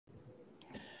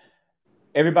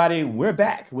Everybody, we're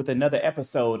back with another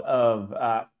episode of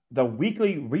the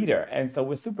Weekly Reader. And so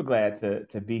we're super glad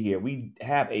to be here. We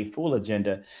have a full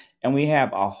agenda and we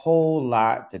have a whole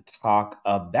lot to talk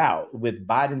about with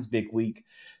Biden's big week,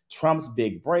 Trump's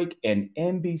big break, and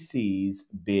NBC's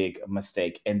big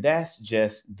mistake. And that's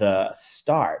just the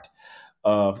start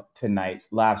of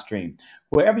tonight's live stream.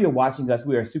 Wherever you're watching us,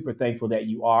 we are super thankful that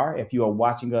you are. If you are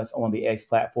watching us on the X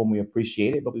platform, we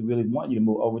appreciate it, but we really want you to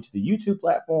move over to the YouTube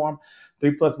platform,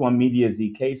 3+1 Media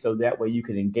ZK, so that way you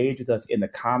can engage with us in the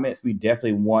comments. We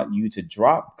definitely want you to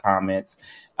drop comments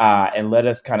and let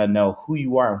us kind of know who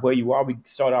you are and where you are. We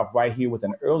start off right here with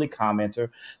an early commenter.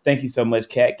 Thank you so much,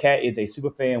 Kat. Kat is a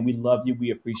super fan. We love you. We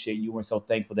appreciate you. We're so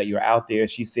thankful that you're out there.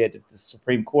 She said that the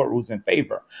Supreme Court rules in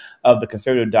favor of the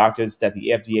conservative doctors that the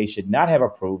FDA should not have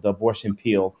approved the abortion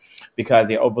pill because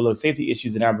they overlook safety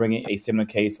issues and are bringing a similar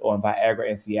case on Viagra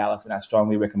and Cialis, and I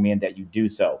strongly recommend that you do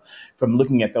so. From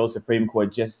looking at those Supreme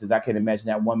Court justices, I can imagine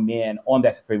that one man on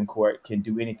that Supreme Court can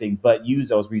do anything but use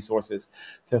those resources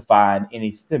to find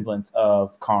any semblance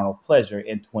of carnal pleasure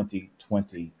in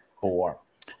 2024.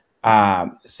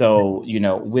 So,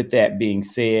 with that being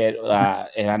said,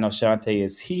 and I know Shantae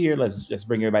is here, let's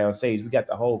bring everybody on stage. We got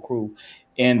the whole crew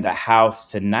in the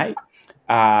house tonight.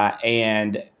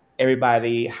 And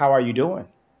everybody, how are you doing?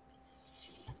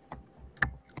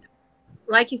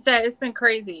 Like you said, it's been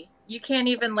crazy. You can't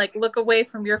even look away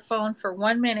from your phone for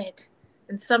 1 minute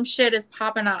and some shit is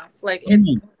popping off.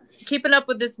 It's keeping up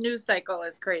with this news cycle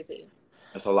is crazy.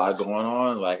 There's a lot going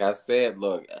on. Like I said,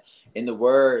 look, in the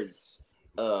words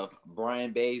of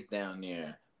Brian Bays down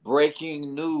there,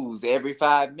 breaking news every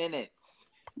 5 minutes.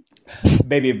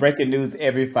 Baby, breaking news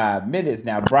every 5 minutes.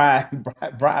 Now, Brian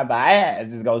Baez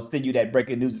is going to send you that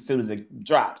breaking news as soon as it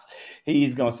drops.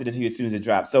 He's going to send it to you as soon as it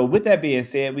drops. So with that being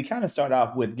said, we kind of start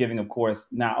off with giving, of course,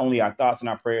 not only our thoughts and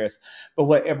our prayers, but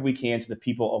whatever we can to the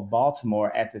people of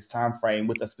Baltimore at this time frame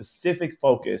with a specific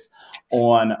focus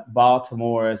on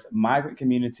Baltimore's migrant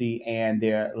community and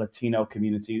their Latino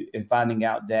community and finding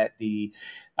out that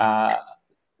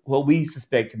what we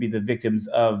suspect to be the victims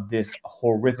of this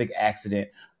horrific accident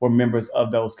were members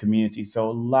of those communities. So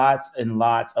lots and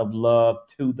lots of love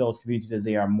to those communities as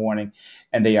they are mourning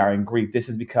and they are in grief. This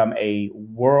has become a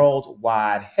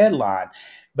worldwide headline.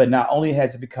 But not only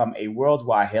has it become a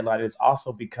worldwide headline, it's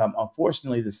also become,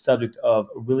 unfortunately, the subject of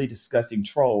really disgusting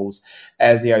trolls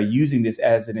as they are using this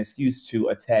as an excuse to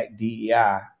attack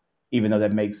DEI, even though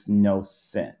that makes no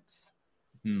sense.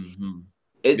 Mm-hmm.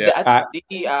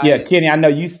 Kenny, I know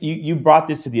you brought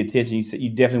this to the attention. You said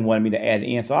you definitely wanted me to add it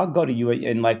in, so I'll go to you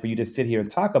and for you to sit here and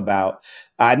talk about.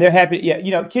 And they're happy.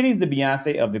 Yeah, Kenny's the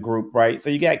Beyonce of the group, right? So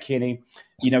you got Kenny.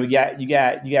 We got.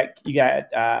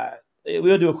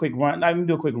 We'll do a quick run. I'm gonna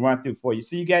do a quick run through for you.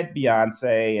 So you got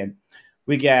Beyonce, and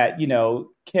we got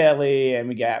Kelly, and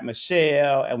we got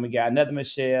Michelle, and we got another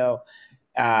Michelle.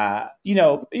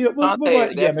 Michelle.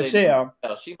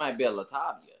 She might be a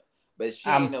Latavia. But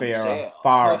I'm Farrah,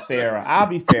 far Farrah. I'll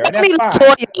be Farrah. That's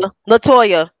fine.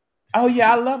 Latoya. Oh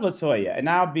yeah, I love Latoya, and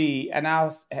I'll be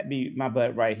my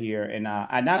butt right here, and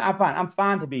I'm fine. I'm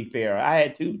fine to be Farrah. I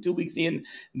had two weeks in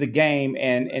the game,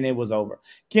 and it was over.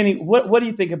 Kenny, what do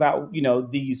you think about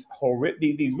these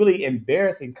these really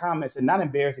embarrassing comments, and not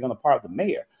embarrassing on the part of the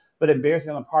mayor, but embarrassing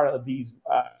on the part of these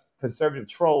conservative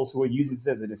trolls who are using this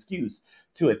as an excuse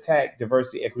to attack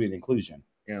diversity, equity, and inclusion?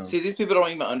 See, these people don't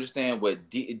even understand what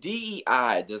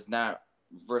DEI does not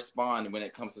respond when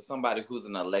it comes to somebody who's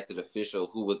an elected official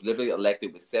who was literally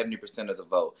elected with 70% of the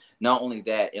vote. Not only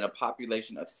that, in a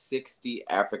population of 60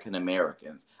 African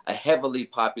Americans, a heavily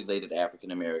populated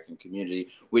African American community,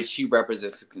 which he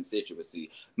represents a constituency.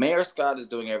 Mayor Scott is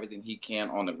doing everything he can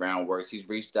on the groundwork. He's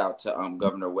reached out to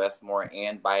Governor Westmore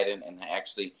and Biden, and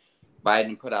actually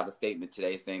Biden put out a statement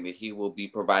today saying that he will be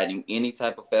providing any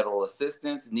type of federal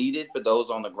assistance needed for those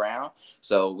on the ground.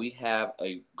 So we have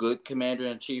a good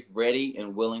commander-in-chief ready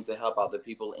and willing to help out the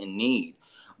people in need.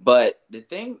 But the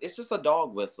thing, it's just a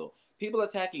dog whistle. People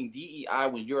attacking DEI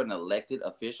when you're an elected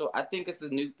official, I think it's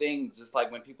a new thing, just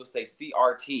like when people say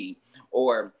CRT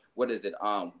or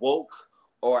woke,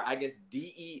 or I guess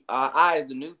DEI is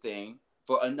the new thing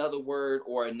for another word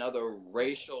or another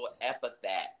racial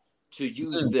epithet. To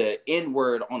use the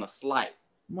N-word on a slight.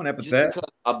 Just because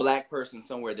a black person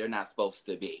somewhere they're not supposed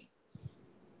to be.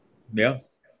 Yeah.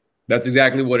 That's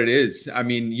exactly what it is. I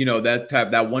mean,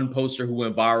 that one poster who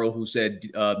went viral who said,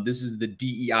 this is the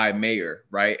DEI mayor,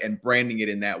 right? And branding it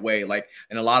in that way.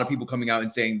 And a lot of people coming out and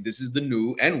saying, this is the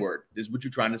new N-word. This is what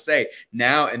you're trying to say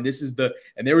now. And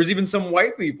and there was even some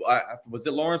white people. Was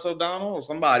it Lawrence O'Donnell or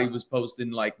somebody was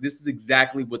posting this is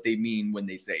exactly what they mean when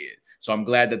they say it. So I'm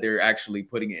glad that they're actually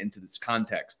putting it into this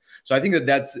context. So I think that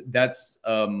that's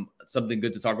something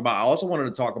good to talk about. I also wanted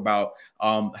to talk about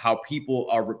how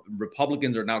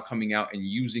Republicans are now coming out and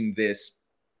using this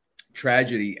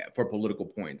tragedy for political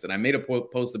points. And I made a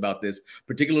post about this,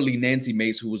 particularly Nancy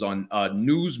Mace, who was on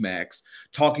Newsmax,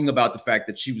 talking about the fact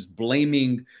that she was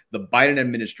blaming the Biden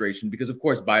administration, because of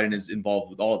course Biden is involved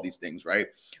with all of these things, right?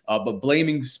 But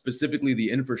blaming specifically the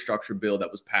infrastructure bill that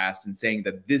was passed and saying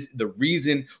that the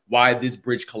reason why this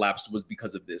bridge collapsed was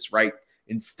because of this, right?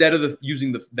 Instead of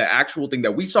using the actual thing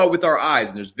that we saw with our eyes,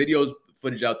 and there's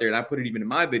footage out there, and I put it even in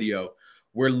my video,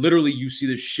 where literally you see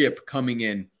the ship coming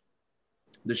in.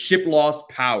 The ship lost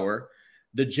power.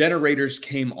 The generators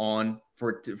came on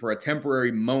for a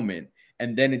temporary moment,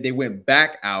 and then they went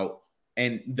back out.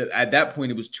 And at that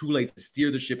point, it was too late to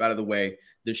steer the ship out of the way.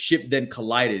 The ship then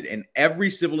collided, and every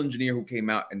civil engineer who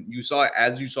came out, and you saw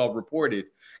reported,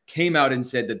 came out and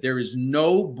said that there is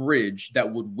no bridge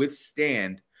that would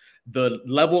withstand the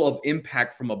level of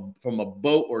impact from a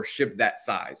boat or ship that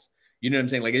size. You know what I'm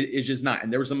saying? Like it's just not.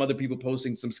 And there were some other people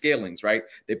posting some scalings, right?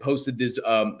 They posted this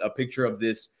a picture of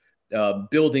this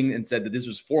building and said that this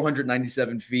was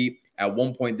 497 feet. At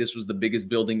one point, this was the biggest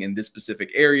building in this specific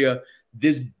area.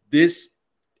 This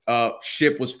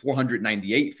ship was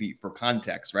 498 feet for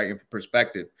context, right? And for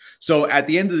perspective. So at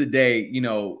the end of the day, you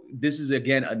know, this is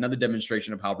again another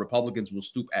demonstration of how Republicans will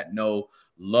stoop at no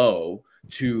low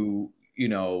to, you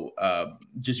know,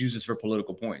 just use this for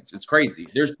political points. It's crazy.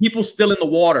 There's people still in the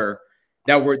water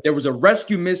there was a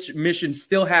rescue mission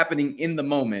still happening in the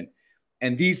moment,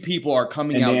 and these people are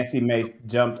coming out. Nancy Mace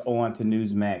jumped on to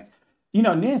Newsmax. You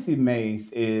know, Nancy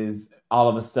Mace is all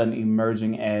of a sudden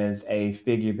emerging as a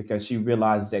figure because she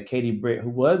realized that Katie Britt, who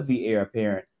was the heir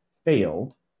apparent,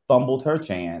 fumbled her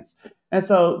chance. And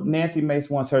so Nancy Mace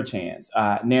wants her chance.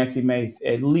 Nancy Mace,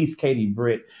 at least Katie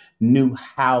Britt, knew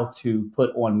how to put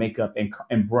on makeup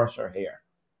and brush her hair.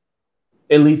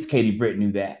 At least Katie Britt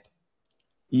knew that.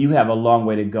 You have a long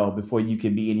way to go before you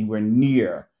can be anywhere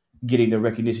near getting the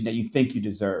recognition that you think you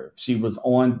deserve. She was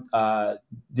on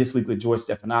this week with George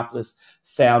Stephanopoulos,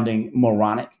 sounding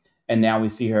moronic. And now we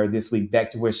see her this week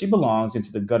back to where she belongs,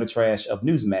 into the gutter trash of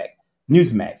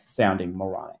Newsmax, sounding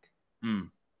moronic. I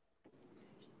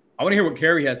want to hear what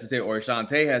Carrie has to say or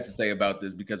Shantae has to say about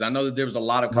this, because I know that there was a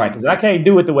lot of right. Because I can't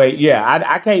do it the way.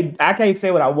 I can't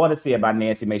say what I want to say about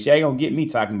Nancy Mace. She ain't gonna get me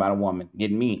talking about a woman.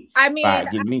 Getting me fired,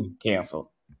 getting me canceled.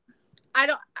 I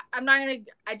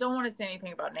don't want to say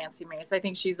anything about Nancy Mace. I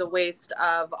think she's a waste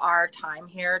of our time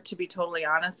here, to be totally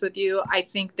honest with you. I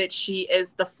think that she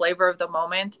is the flavor of the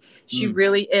moment. She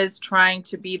really is trying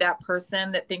to be that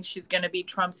person that thinks she's going to be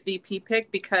Trump's VP pick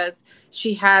because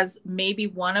she has maybe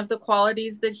one of the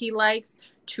qualities that he likes,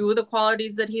 two of the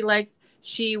qualities that he likes.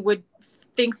 She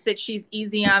thinks that she's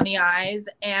easy on the eyes,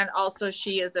 and also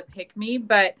she is a pick-me.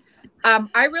 But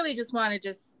I really just want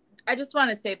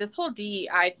to say this whole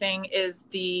DEI thing is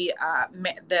the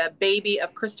baby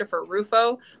of Christopher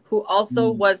Rufo, who also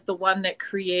was the one that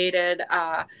created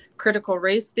critical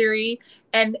race theory.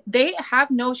 And they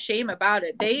have no shame about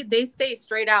it. They say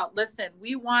straight out, listen,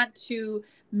 we want to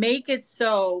make it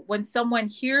so when someone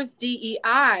hears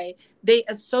DEI, they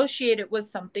associate it with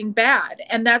something bad.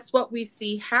 And that's what we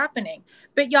see happening.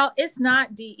 But y'all, it's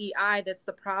not DEI that's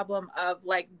the problem of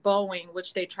like Boeing,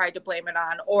 which they tried to blame it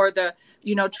on, or the,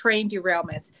 train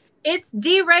derailments. It's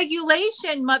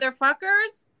deregulation,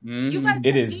 motherfuckers. You guys,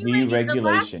 it is deregulation. The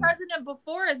last president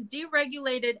before us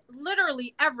deregulated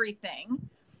literally everything.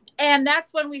 And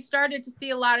that's when we started to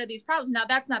see a lot of these problems. Now,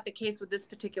 that's not the case with this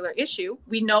particular issue.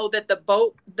 We know that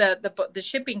the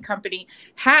shipping company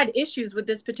had issues with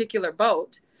this particular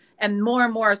boat, and more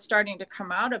are starting to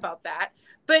come out about that.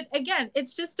 But again,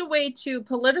 it's just a way to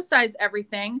politicize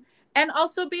everything and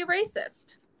also be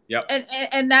racist. Yep.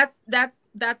 And that's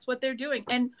what they're doing.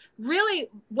 And really,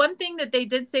 one thing that they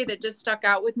did say that just stuck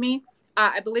out with me,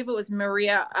 I believe it was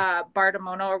Maria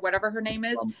Bartiromo or whatever her name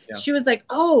is. Yeah. She was like,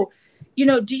 oh,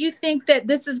 do you think that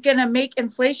this is going to make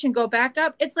inflation go back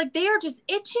up? It's like they are just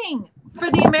itching for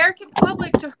the American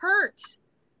public to hurt.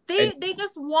 They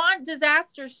just want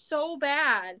disaster so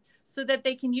bad so that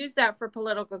they can use that for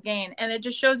political gain. And it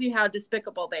just shows you how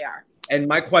despicable they are. And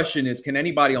my question is, can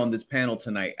anybody on this panel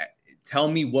tonight tell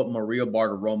me what Maria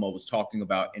Bartiromo was talking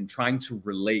about in trying to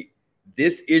relate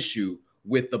this issue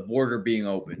with the border being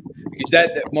open? Because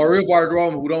that Maria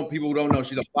Bartiromo, people who don't know,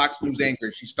 she's a Fox News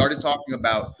anchor. She started talking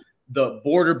about the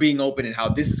border being open and how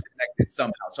this is connected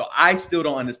somehow. So I still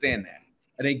don't understand that.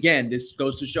 And again, this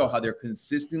goes to show how they're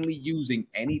consistently using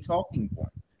any talking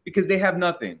point because they have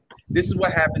nothing. This is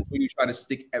what happens when you try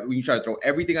to throw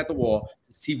everything at the wall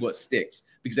to see what sticks.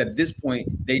 Because at this point,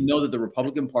 they know that the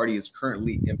Republican Party is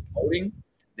currently imploding,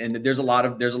 and that there's a lot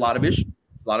of issues.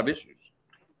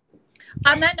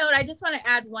 On that note, I just want to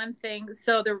add one thing.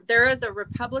 So there is a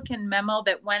Republican memo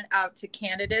that went out to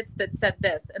candidates that said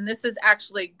this, and this is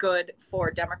actually good for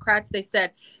Democrats. They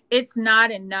said it's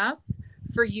not enough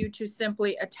for you to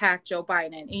simply attack Joe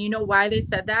Biden. And you know why they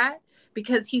said that?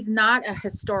 Because he's not a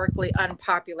historically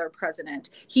unpopular president.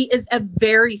 He is a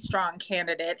very strong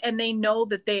candidate, and they know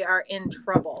that they are in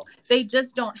trouble. They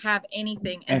just don't have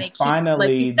anything. And they finally,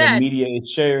 keep, like the media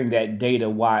is sharing that data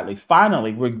widely.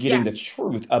 Finally, we're getting the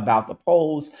truth about the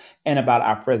polls and about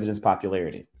our president's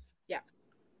popularity.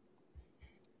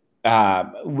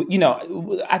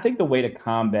 I think the way to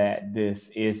combat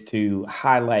this is to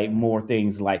highlight more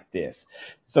things like this.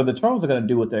 So the Trumps are going to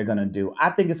do what they're going to do. I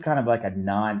think it's kind of like a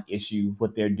non-issue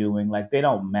what they're doing. Like, they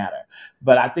don't matter.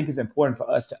 But I think it's important for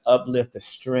us to uplift the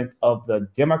strength of the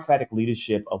Democratic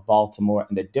leadership of Baltimore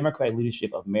and the Democratic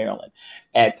leadership of Maryland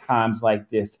at times like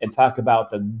this, and talk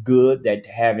about the good that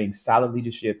having solid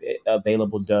leadership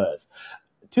available does.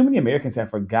 Too many Americans have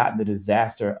forgotten the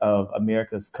disaster of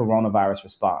America's coronavirus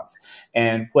response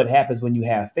and what happens when you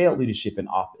have failed leadership in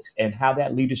office, and how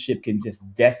that leadership can just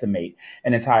decimate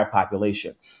an entire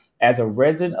population. As a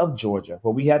resident of Georgia,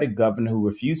 where we had a governor who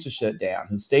refused to shut down,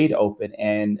 who stayed open,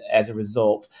 and as a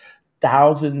result,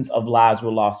 thousands of lives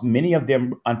were lost, many of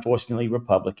them, unfortunately,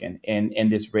 Republican in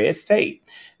this red state.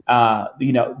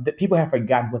 The people have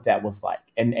forgotten what that was like.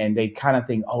 And they kind of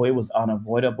think, oh, it was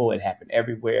unavoidable. It happened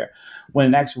everywhere. When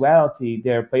in actuality,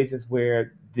 there are places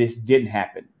where this didn't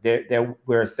happen. There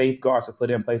where safeguards were put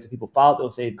in place, and people followed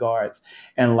those safeguards,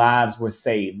 and lives were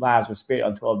saved, lives were spared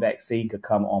until a vaccine could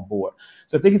come on board.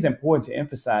 So I think it's important to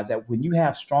emphasize that when you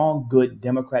have strong, good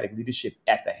Democratic leadership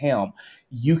at the helm,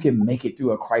 you can make it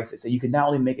through a crisis. And you can not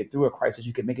only make it through a crisis,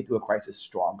 you can make it through a crisis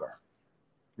stronger.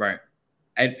 Right.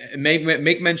 And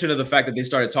make mention of the fact that they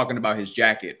started talking about his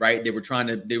jacket, right? They were trying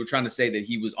to say that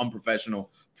he was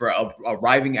unprofessional for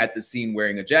arriving at the scene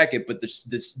wearing a jacket, but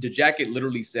the jacket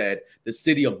literally said the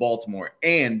city of Baltimore.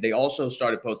 And they also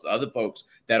started posting other folks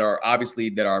that are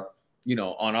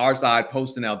on our side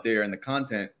posting out there in the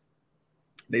content.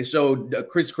 They showed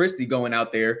Chris Christie going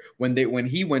out there when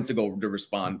he went to go to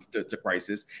respond to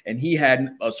crisis, and he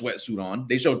had a sweatsuit on.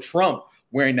 They showed Trump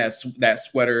wearing that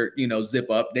sweater, zip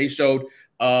up. They showed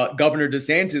Governor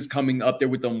DeSantis coming up there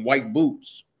with them white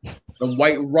boots, the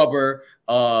white rubber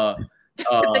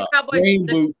rain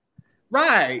boots.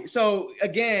 Right. So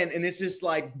again, and it's just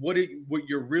like what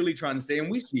you're really trying to say, and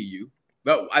we see you.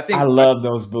 But I love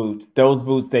those boots. Those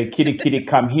boots, they kitty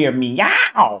come here,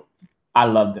 meow. I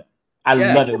love them. I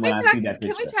love it when I see that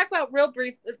picture. Can we talk about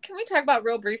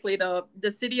real briefly though,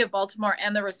 the city of Baltimore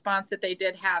and the response that they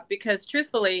did have? Because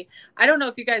truthfully, I don't know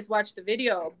if you guys watched the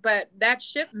video, but that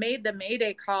ship made the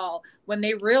Mayday call when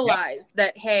they realized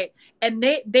that, hey, and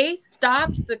they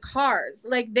stopped the cars.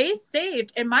 Like, they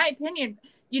saved, in my opinion,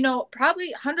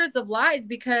 probably hundreds of lives,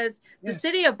 because the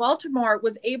city of Baltimore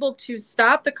was able to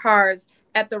stop the cars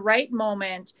at the right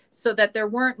moment so that there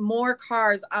weren't more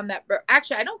cars on that.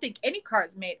 Actually, I don't think any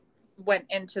cars went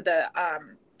into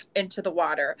the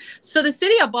water. So the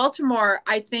city of Baltimore,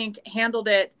 I think, handled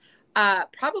it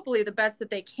probably the best that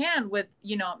they can with,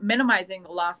 minimizing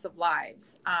the loss of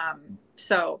lives. And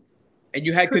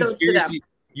you had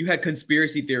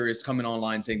conspiracy theorists coming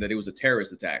online saying that it was a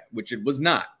terrorist attack, which it was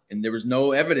not. And there was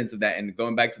no evidence of that. And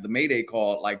going back to the Mayday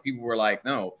call, like, people were like,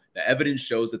 no, the evidence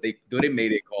shows that they did a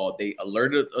Mayday call. They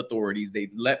alerted authorities. They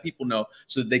let people know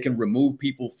so that they can remove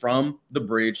people from the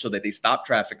bridge, so that they stop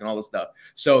traffic and all this stuff.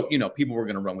 So, people were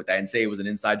going to run with that and say it was an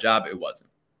inside job. It wasn't.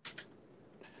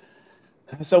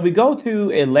 So we go to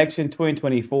election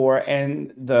 2024,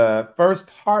 and the first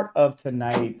part of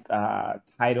tonight's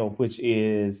title, which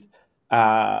is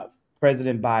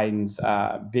President Biden's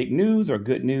big news or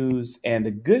good news. And the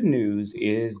good news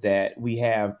is that we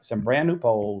have some brand new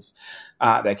polls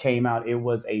that came out. It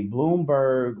was a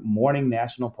Bloomberg morning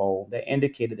national poll that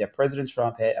indicated that President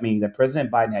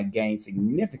Biden had gained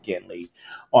significantly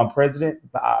on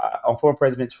former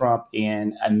President Trump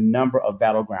in a number of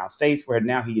battleground states, where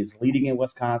now he is leading in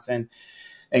Wisconsin,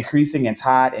 increasing and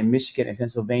tied in Michigan and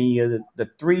Pennsylvania, the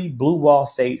three blue wall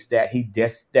states that he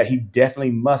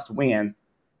definitely must win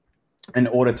in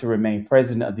order to remain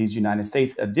president of these United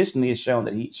States. Additionally, it showed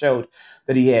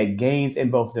that he had gains in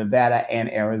both Nevada and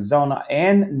Arizona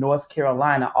and North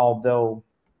Carolina, although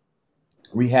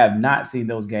we have not seen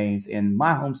those gains in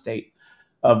my home state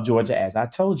of Georgia, as I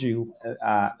told you,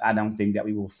 I don't think that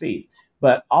we will see.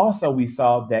 But also, we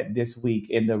saw that this week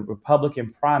in the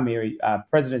Republican primary,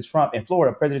 President Trump in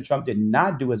Florida, President Trump did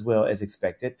not do as well as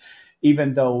expected.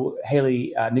 Even though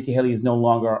Nikki Haley is no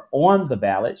longer on the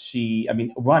ballot,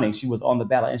 running, she was on the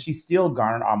ballot, and she still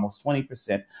garnered almost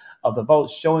 20% of the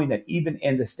vote, showing that even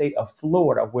in the state of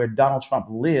Florida, where Donald Trump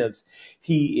lives,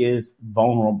 he is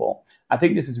vulnerable. I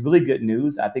think this is really good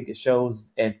news. I think it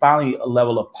shows, and finally, a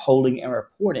level of polling and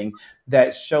reporting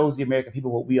that shows the American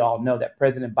people what we all know, that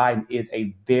President Biden is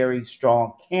a very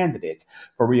strong candidate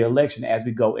for reelection as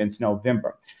we go into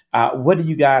November. What do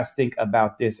you guys think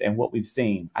about this and what we've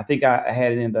seen? I think I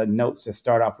had it in the notes to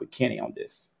start off with Kenny on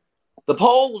this. The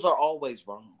polls are always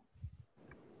wrong.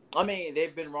 I mean,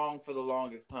 they've been wrong for the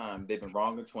longest time. They've been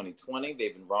wrong in 2020.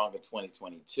 They've been wrong in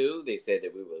 2022. They said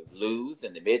that we would lose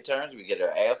in the midterms. We get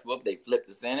our ass whooped. They flipped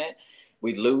the Senate.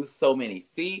 We'd lose so many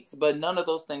seats, but none of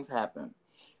those things happen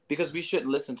because we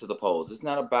shouldn't listen to the polls. It's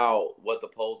not about what the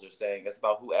polls are saying. It's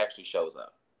about who actually shows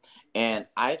up. And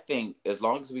I think as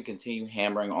long as we continue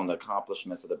hammering on the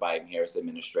accomplishments of the Biden-Harris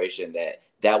administration,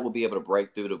 that will be able to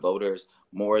break through to voters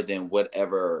more than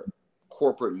whatever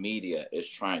corporate media is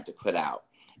trying to put out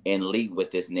and lead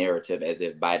with this narrative as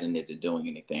if Biden isn't doing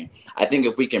anything. I think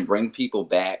if we can bring people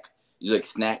back, like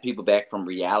snap people back from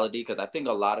reality, because I think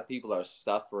a lot of people are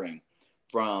suffering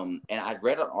from, and I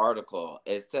read an article,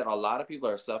 it said a lot of people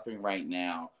are suffering right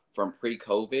now from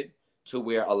pre-COVID, to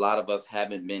where a lot of us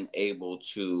haven't been able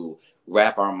to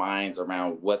wrap our minds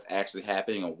around what's actually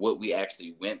happening or what we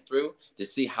actually went through, to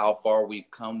see how far we've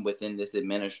come within this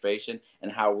administration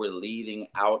and how we're leading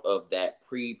out of that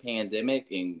pre-pandemic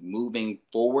and moving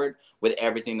forward with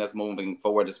everything that's moving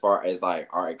forward as far as like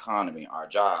our economy, our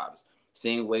jobs,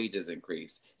 seeing wages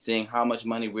increase, seeing how much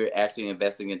money we're actually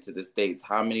investing into the states,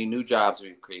 how many new jobs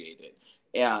we've created.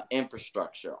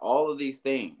 Infrastructure, all of these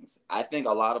things. I think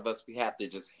a lot of us, we have to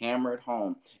just hammer it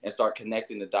home and start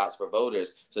connecting the dots for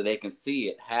voters so they can see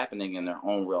it happening in their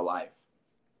own real life.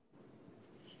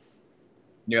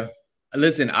 Yeah.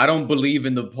 Listen, I don't believe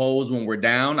in the polls when we're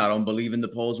down. I don't believe in the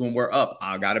polls when we're up.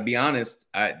 I got to be honest.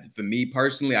 For me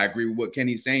personally, I agree with what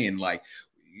Kenny's saying. Like,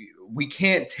 we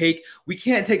can't take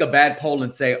a bad poll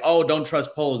and say, oh, don't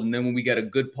trust polls. And then when we get a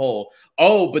good poll,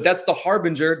 oh, but that's the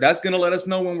harbinger. That's going to let us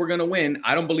know when we're going to win.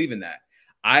 I don't believe in that.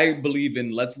 I believe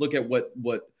in, let's look at what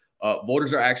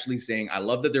voters are actually saying. I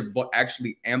love that they're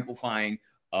actually amplifying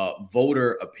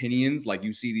voter opinions. Like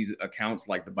you see these accounts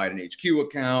like the Biden HQ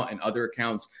account and other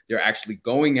accounts. They're actually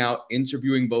going out,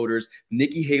 interviewing voters,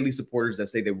 Nikki Haley supporters that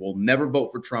say they will never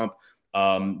vote for Trump.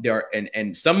 There are,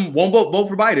 and some won't vote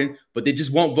for Biden, but they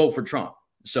just won't vote for Trump.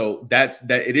 So that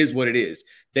it is what it is.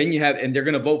 Then you have, and they're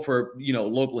going to vote for,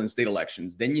 local and state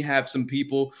elections. Then you have some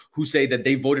people who say that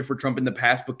they voted for Trump in the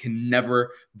past, but can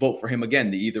never vote for him again.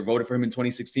 They either voted for him in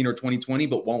 2016 or 2020,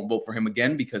 but won't vote for him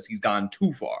again because he's gone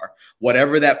too far.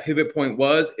 Whatever that pivot point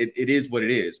was, it is what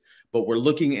it is. But we're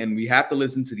looking, and we have to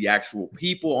listen to the actual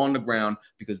people on the ground,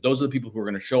 because those are the people who are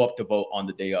going to show up to vote on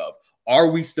the day of. Are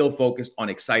we still focused on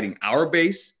exciting our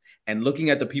base and looking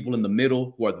at the people in the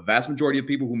middle, who are the vast majority of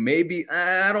people who maybe,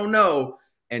 I don't know,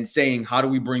 and saying, how do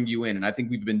we bring you in? And I think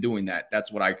we've been doing that.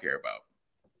 That's what I care about.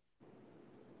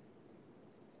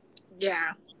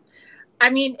 Yeah. I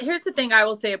mean, here's the thing I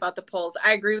will say about the polls.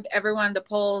 I agree with everyone. The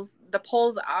polls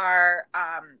are,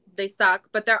 they suck,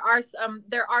 but there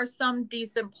are some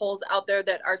decent polls out there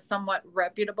that are somewhat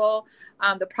reputable.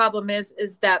 The problem is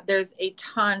that there's a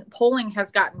ton. Polling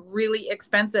has gotten really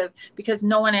expensive because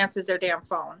no one answers their damn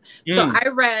phone. So I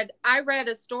read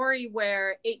a story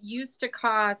where it used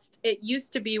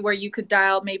to be where you could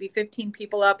dial maybe 15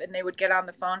 people up and they would get on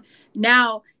the phone.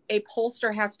 Now a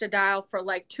pollster has to dial for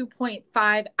like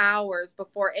 2.5 hours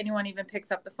before anyone even picks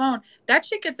up the phone. That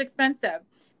shit gets expensive.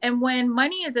 And when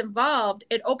money is involved,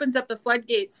 it opens up the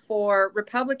floodgates for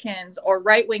Republicans or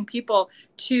right-wing people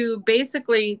to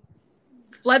basically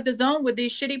flood the zone with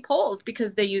these shitty polls,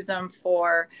 because they use them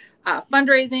for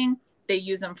fundraising. They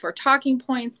use them for talking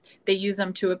points. They use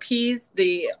them to appease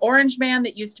the orange man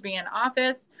that used to be in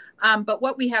office. But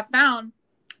what we have found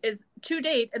is, to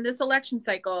date in this election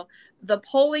cycle, the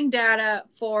polling data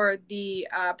for the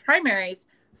primaries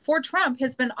for Trump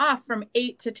has been off from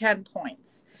 8 to 10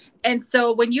 points. And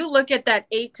so when you look at that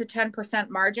 8 to 10%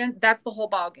 margin, that's the whole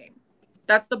ball game.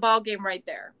 That's the ball game right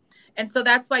there. And so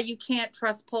that's why you can't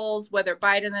trust polls, whether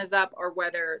Biden is up or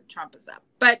whether Trump is up.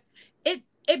 But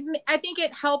I think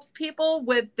it helps people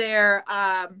with their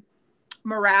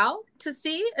morale to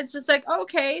see. It's just like,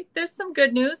 okay, there's some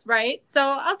good news, right? So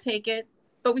I'll take it.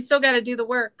 But we still got to do the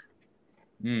work.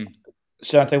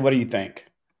 Shante, what do you think?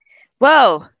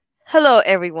 Well, Hello,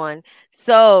 everyone.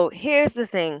 So here's the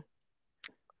thing.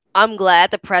 I'm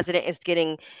glad the president is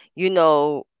getting, you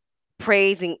know,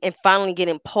 praising and finally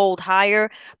getting polled higher.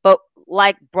 But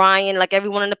like Brian, like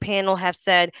everyone on the panel have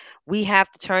said, we have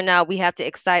to turn out, we have to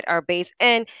excite our base.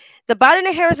 And the Biden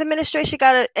and Harris administration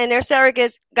gotta and their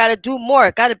surrogates gotta do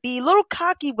more, gotta be a little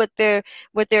cocky with their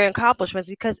accomplishments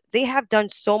because they have done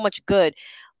so much good.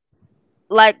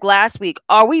 Like last week,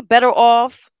 are we better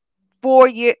off 4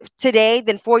 year today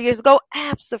than 4 years ago?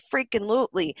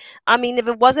 Absolutely. I mean, if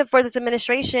it wasn't for this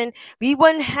administration, we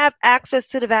wouldn't have access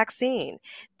to the vaccine.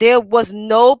 There was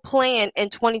no plan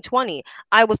in 2020.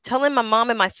 I was telling my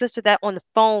mom and my sister that on the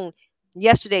phone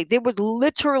yesterday. There was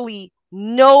literally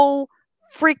no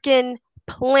freaking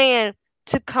plan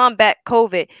to combat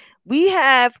COVID. We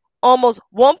have almost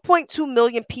 1.2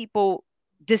 million people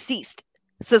deceased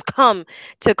succumb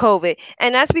to COVID.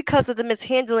 And that's because of the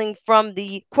mishandling from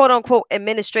the quote unquote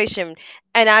administration.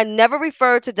 And I never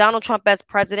referred to Donald Trump as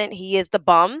president. He is the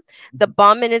bum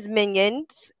and his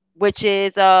minions, which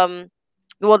is well,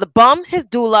 the bum, his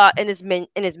doula, and his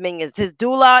minions. His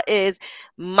doula is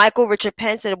Michael Richard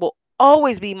Pence, and it will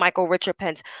always be Michael Richard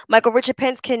Pence. Michael Richard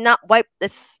Pence cannot wipe the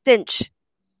stench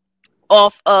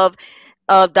off of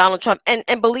Donald Trump.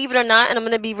 And believe it or not, and I'm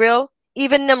going to be real,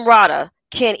 even Nimrata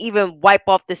can't even wipe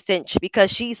off the stench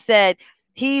because she said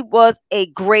he was a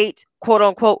great quote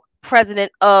unquote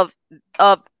president of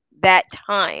that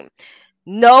time.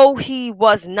 No, he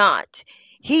was not.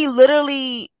 He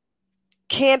literally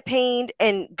campaigned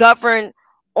and governed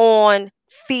on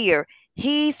fear.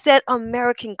 He said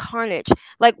American carnage.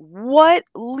 Like, what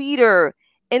leader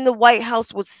in the White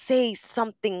House would say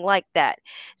something like that?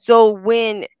 So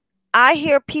when I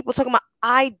hear people talking about,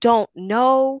 I don't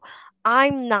know,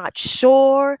 I'm not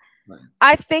sure, Right.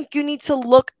 I think you need to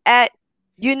look at,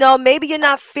 maybe you're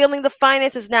not feeling the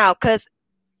finances now. Because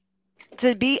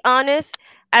to be honest,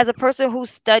 as a person who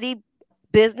studied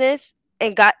business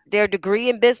and got their degree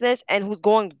in business and who's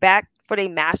going back for their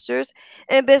master's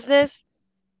in business,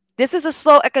 this is a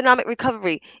slow economic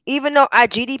recovery. Even though our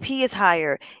GDP is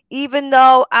higher, even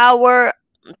though our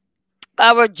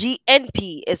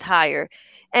GNP is higher,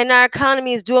 and our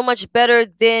economy is doing much better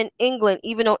than England,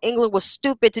 even though England was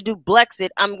stupid to do Brexit.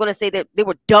 I'm going to say that they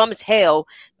were dumb as hell,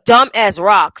 dumb as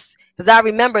rocks, because I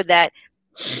remember that.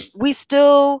 We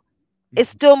still It's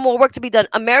still more work to be done.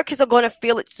 Americans are going to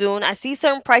feel it soon. I see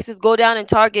certain prices go down in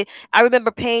Target. I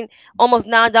remember paying almost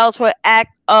 $9 for an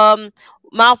Act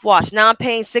mouthwash. Now I'm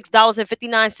paying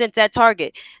 $6.59 at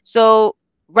Target. So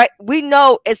right, we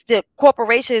know it's the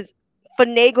corporations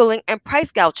finagling and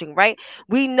price gouging, right?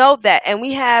 We know that, and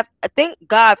we have. Thank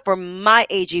God for my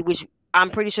AG, which I'm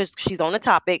pretty sure she's on the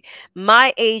topic.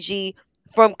 My AG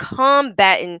from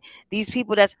combating these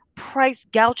people that's price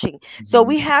gouging. So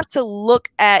we have to look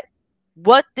at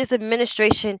what this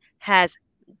administration has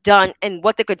done and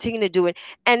what they're continuing to do it,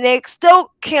 and they're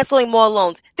still canceling more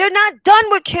loans. They're not done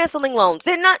with canceling loans.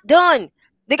 They're not done.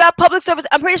 They got public service.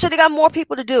 I'm pretty sure they got more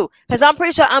people to do, because I'm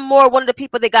pretty sure I'm more one of the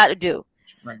people they got to do.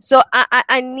 Right. So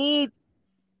I need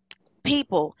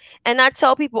people, and I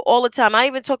tell people all the time. I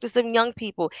even talk to some young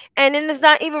people, and then it's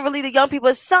not even really the young people.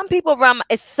 It's some people around.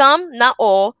 It's some, not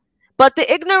all, but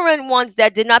the ignorant ones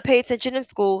that did not pay attention in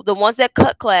school, the ones that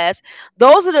cut class.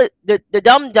 Those are the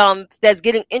dumb dumbs that's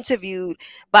getting interviewed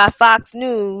by Fox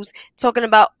News talking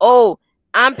about, oh,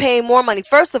 I'm paying more money.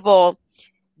 First of all,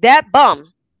 that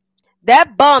bum,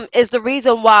 that bum is the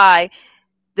reason why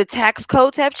the tax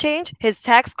codes have changed. His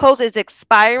tax code is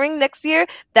expiring next year.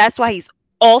 That's why he's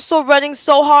also running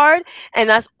so hard, and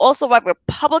that's also why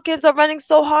Republicans are running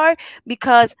so hard,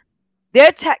 because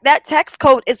that tax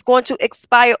code is going to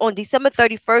expire on December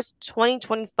 31st,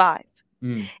 2025.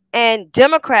 And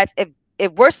Democrats,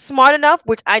 if we're smart enough,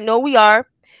 which I know we are,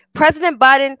 President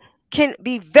Biden can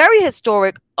be very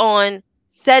historic on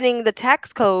setting the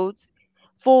tax codes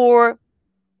for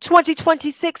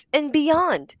 2026 and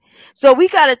beyond. So we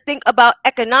got to think about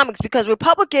economics, because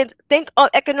Republicans think of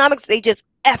economics, they just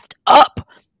effed up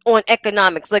on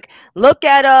economics. Like, look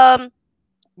at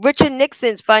Richard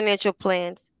Nixon's financial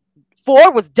plans.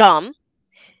 Ford was dumb.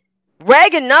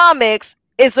 Reaganomics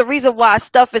is the reason why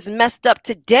stuff is messed up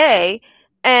today,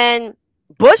 and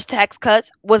Bush tax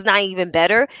cuts was not even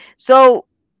better. So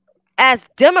as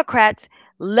Democrats,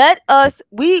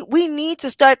 we need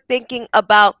to start thinking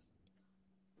about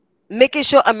making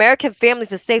sure American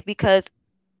families are safe, because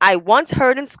I once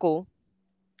heard in school,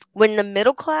 when the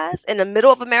middle class in the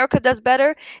middle of America does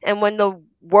better, and when the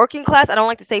working class, I don't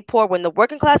like to say poor, when the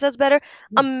working class does better,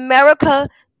 America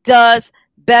does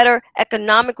better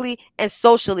economically and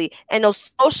socially. And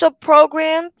those social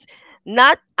programs,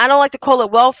 not, I don't like to call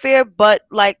it welfare, but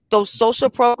like those social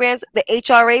programs, the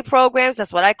HRA programs,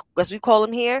 that's what as we call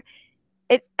them here.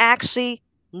 It actually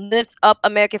lifts up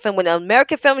American family. When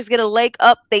American families get a leg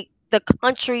up, the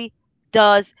country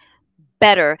does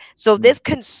better. So this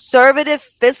conservative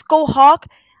fiscal hawk,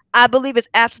 I believe, is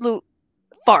absolute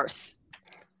farce.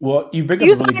 Well, you bring up a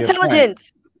Use really my good point.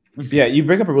 intelligence. Yeah, you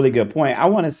bring up a really good point. I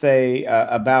want to say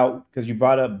about because you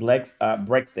brought up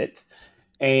Brexit,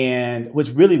 and which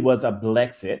really was a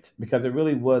Blexit because it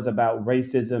really was about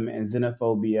racism and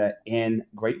xenophobia in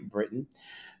Great Britain,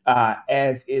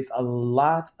 as is a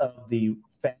lot of the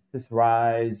fastest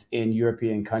rise in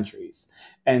European countries.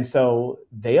 And so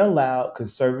they allowed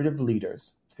conservative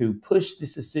leaders to push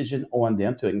this decision on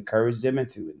them, to encourage them, and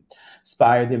to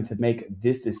inspire them to make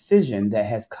this decision that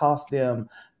has cost them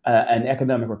an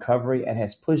economic recovery and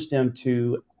has pushed them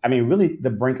to, I mean, really the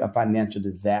brink of financial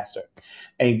disaster.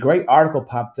 A great article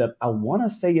popped up. I want to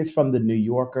say it's from the New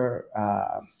Yorker.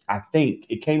 I think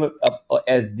it came up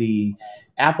as the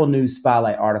Apple News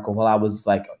Spotlight article while I was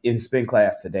like in spin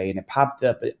class today, and it popped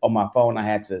up on my phone. I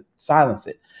had to silence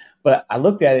it, but I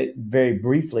looked at it very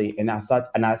briefly, and I said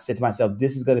to myself,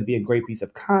 "This is going to be a great piece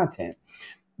of content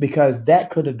because that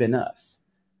could have been us."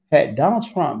 Had Donald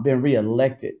Trump been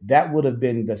reelected, that would have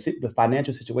been the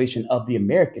financial situation of the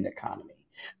American economy.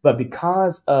 But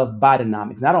because of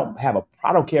Bidenomics, and I don't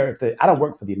care if I don't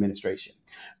work for the administration.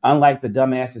 Unlike the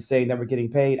dumbasses saying that we're getting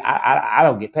paid, I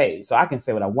don't get paid. So I can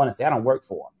say what I want to say. I don't work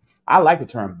for them. I like the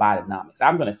term Bidenomics.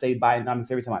 I'm going to say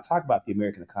Bidenomics every time I talk about the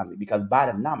American economy because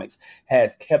Bidenomics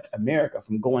has kept America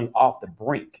from going off the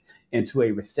brink into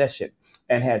a recession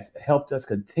and has helped us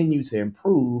continue to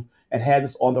improve and has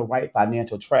us on the right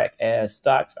financial track as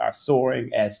stocks are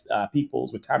soaring, as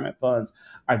people's retirement funds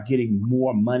are getting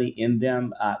more money in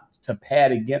them to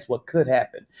pad against what could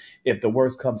happen if the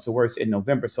worst comes to worst in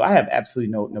November. So I have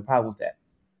absolutely no problem with that.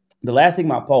 The last thing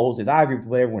about polls is I agree with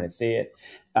what everyone has said.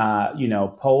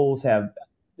 Polls have.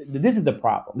 This is the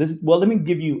problem. Let me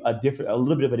give you a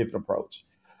little bit of a different approach.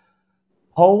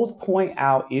 Polls point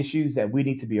out issues that we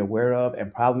need to be aware of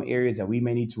and problem areas that we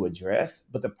may need to address.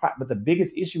 But the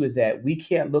biggest issue is that we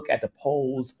can't look at the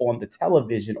polls on the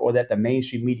television or that the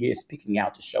mainstream media is picking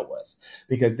out to show us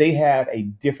because they have a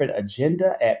different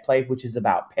agenda at play, which is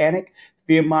about panic,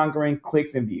 fear mongering,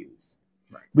 clicks, and views.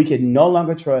 Right. We can no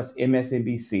longer trust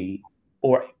MSNBC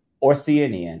or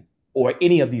CNN or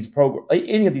any of these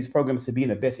programs to be in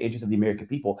the best interest of the American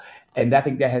people. And I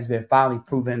think that has been finally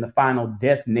proven. The final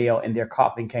death nail in their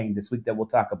coffin came this week that we'll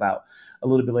talk about a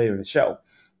little bit later in the show.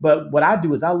 But what I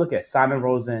do is I look at Simon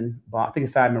Rosenbaum. I think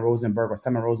it's Simon Rosenberg or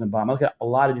Simon Rosenbaum. I look at a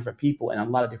lot of different people and a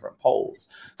lot of different polls.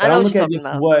 So I don't look at just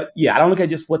I don't look at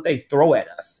just what they throw at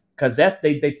us because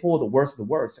they pull the worst of the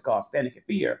worst to cause panic and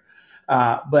fear.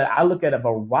 But I look at a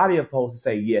variety of polls to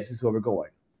say, yes, this is where we're going.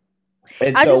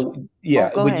 And every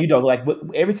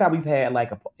time we've had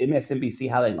like a MSNBC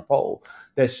highlighting a poll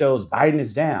that shows Biden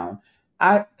is down,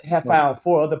 I have found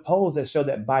 4 other polls that show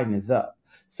that Biden is up.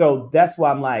 So that's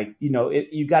why I'm like,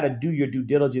 you got to do your due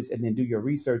diligence and then do your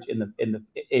research in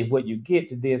what you get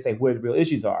to then say where the real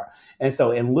issues are. And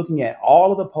so in looking at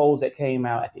all of the polls that came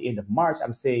out at the end of March,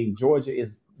 I'm saying Georgia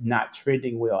is not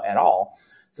trending well at all.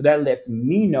 So that lets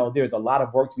me know there's a lot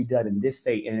of work to be done in this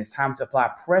state, and it's time to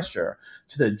apply pressure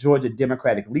to the Georgia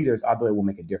Democratic leaders, although it will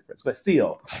make a difference. But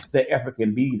still, the effort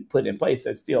can be put in place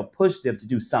to still push them to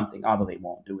do something, although they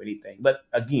won't do anything. But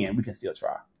again, we can still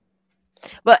try.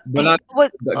 But go ahead.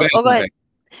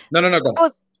 No, go.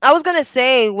 I was gonna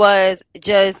say was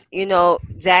just,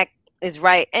 Zach is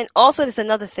right. And also there's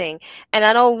another thing, and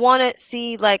I don't want to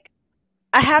see I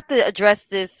have to address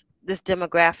this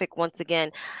demographic once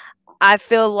again. I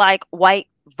feel like white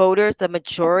voters, the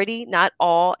majority, not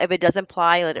all, if it doesn't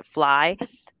apply, let it fly.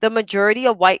 The majority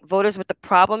of white voters, what the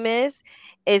problem is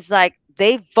like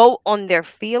they vote on their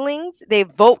feelings. They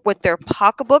vote with their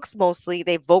pocketbooks mostly.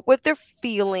 They vote with their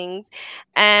feelings,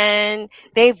 and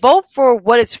they vote for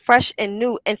what is fresh and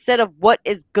new instead of what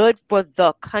is good for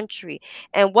the country.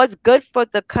 And what's good for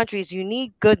the country is you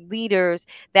need good leaders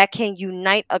that can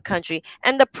unite a country.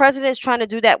 And the president is trying to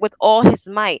do that with all his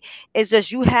might. It's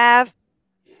just you have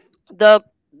the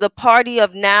party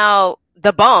of now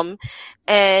the bum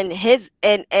and his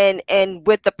and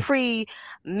with the pre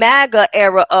MAGA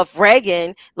era of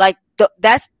Reagan,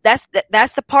 that's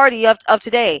the party of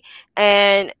today.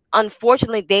 And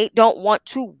unfortunately they don't want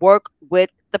to work with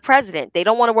the president. They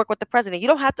don't want to work with the president. You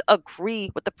don't have to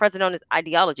agree with the president on his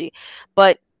ideology,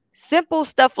 but simple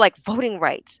stuff like voting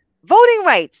rights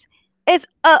it's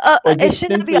it should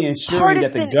not be a ensuring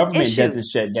that the government issue. doesn't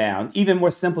shut down. Even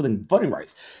more simple than voting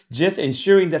rights, just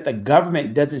ensuring that the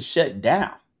government doesn't shut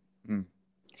down.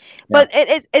 But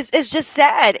it's just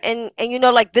sad, and you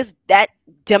know, like that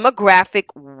demographic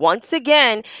once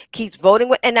again keeps voting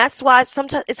with, and that's why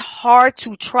sometimes it's hard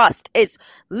to trust. It's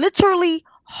literally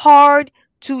hard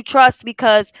to trust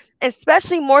because,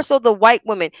 especially more so the white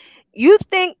women, you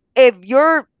think if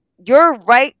your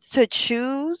right to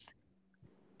choose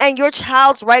and your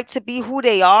child's right to be who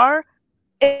they are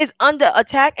is under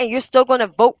attack, and you're still going to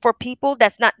vote for people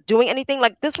that's not doing anything.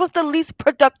 Like, this was the least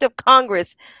productive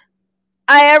Congress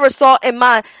I ever saw in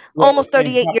my Well, almost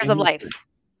 38 years of life.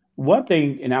 one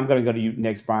thing, and I'm going to go to you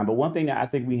next, Brian, but one thing that I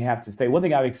think we have to say, one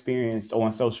thing I've experienced on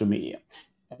social media,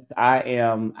 I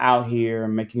am out here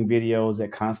making videos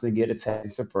that constantly get attacked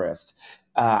and suppressed.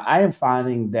 I am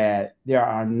finding that there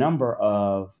are a number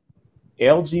of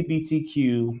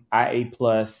LGBTQIA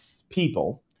plus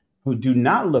people who do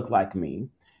not look like me,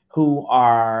 who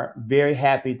are very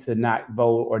happy to not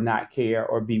vote or not care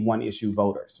or be one issue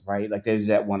voters, right? Like there's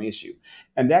that one issue.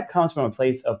 And that comes from a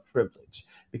place of privilege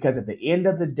because at the end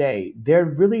of the day, they're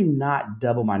really not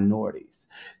double minorities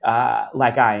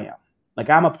like I am. Like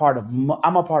I'm a part of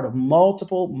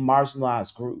multiple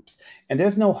marginalized groups, and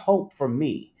there's no hope for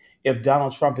me if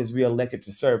Donald Trump is reelected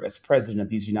to serve as president of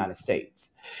these United States.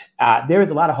 There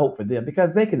is a lot of hope for them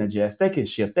because they can adjust, they can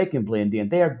shift, they can blend in.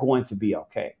 They are going to be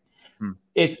okay.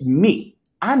 It's me.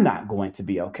 I'm not going to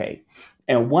be okay.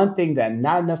 And one thing that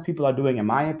not enough people are doing, in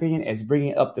my opinion, is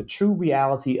bringing up the true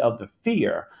reality of the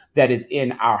fear that is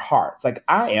in our hearts. Like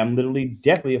I am literally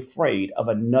deathly afraid of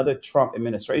another Trump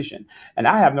administration. And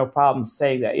I have no problem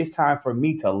saying that it's time for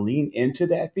me to lean into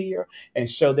that fear and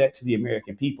show that to the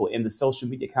American people in the social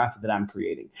media content that I'm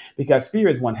creating. Because fear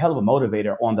is one hell of a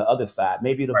motivator on the other side.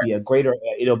 Maybe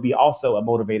it'll be also a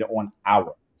motivator on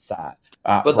our side.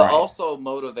 But Brian. the also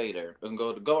motivator, and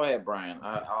go ahead, Brian.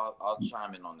 I'll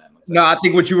chime in on that. No, I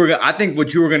think what you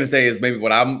were gonna say is maybe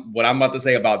what I'm about to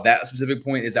say about that specific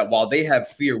point is that while they have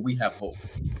fear, we have hope.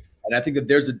 And I think that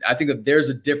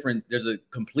there's a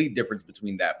complete difference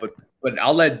between that. But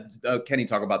I'll let Kenny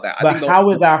talk about that. But how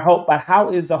is our hope? But how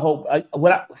is the hope?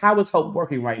 How is hope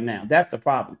working right now? That's the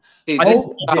problem. I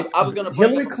was going to.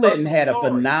 Hillary Clinton had a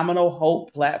phenomenal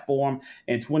hope platform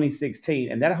in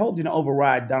 2016, and that hope didn't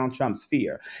override Donald Trump's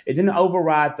fear. It didn't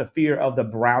override the fear of the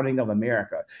browning of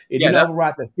America. It didn't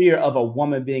override the fear of a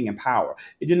woman being in power.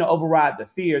 It didn't override the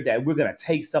fear that we're going to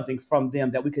take something from them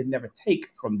that we could never take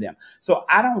from them. So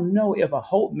I don't know if a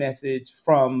hope message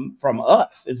from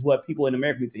us is what people in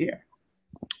America need to hear.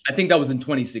 I think that was in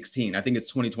 2016. I think it's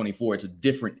 2024. It's a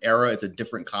different era. It's a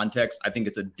different context. I think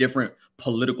it's a different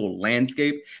political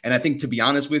landscape. And I think, to be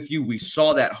honest with you, we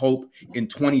saw that hope in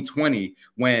 2020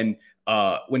 when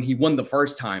he won the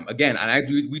first time. Again,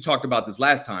 and we talked about this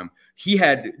last time.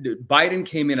 Biden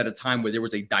came in at a time where there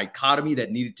was a dichotomy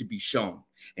that needed to be shown.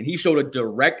 And he showed a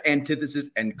direct antithesis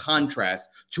and contrast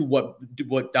to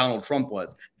what Donald Trump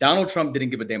was. Donald Trump didn't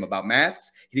give a damn about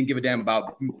masks. He didn't give a damn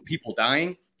about people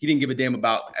dying. He didn't give a damn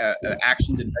about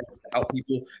actions and measures to help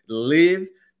people live.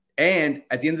 And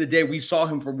at the end of the day, we saw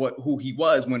him for who he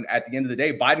was when, at the end of the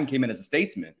day, Biden came in as a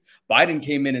statesman. Biden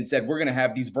came in and said, we're going to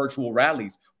have these virtual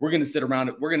rallies. We're going to sit around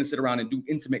and do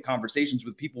intimate conversations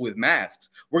with people with masks.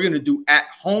 We're going to do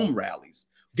at-home rallies.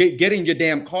 Get in your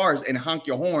damn cars and honk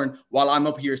your horn while I'm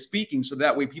up here speaking, so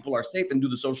that way people are safe and do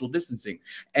the social distancing.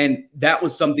 And that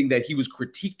was something that he was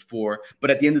critiqued for.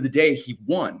 But at the end of the day, he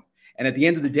won. And at the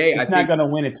end of the day, it's not going to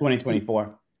win in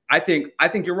 2024. I think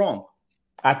you're wrong.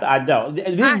 I don't. This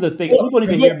is the thing. People need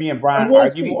to hear me and Brian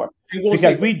argue more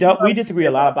because we disagree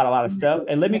a lot about a lot of stuff.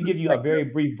 And let me give you a very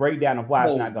brief breakdown of why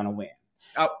it's not going to win.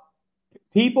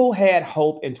 People had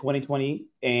hope in 2020,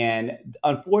 and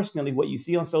unfortunately, what you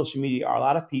see on social media are a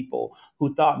lot of people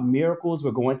who thought miracles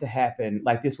were going to happen,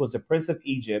 like this was the Prince of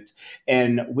Egypt,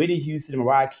 and Whitney Houston and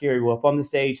Mariah Carey were up on the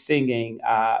stage singing,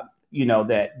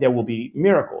 that there will be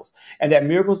miracles, and that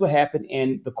miracles will happen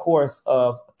in the course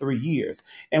of 3 years.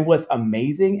 And what's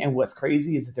amazing and what's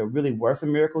crazy is that there really were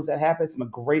some miracles that happened. Some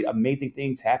great, amazing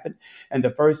things happened in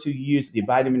the first 2 years of the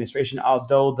Biden administration.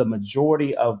 Although the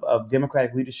majority of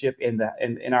Democratic leadership in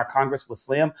our Congress was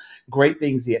slim, great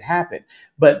things did happen.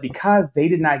 But because they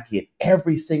did not get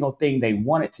every single thing they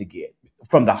wanted to get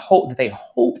from the hope that they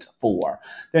hoped for,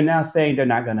 they're now saying they're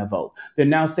not going to vote. They're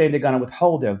now saying they're going to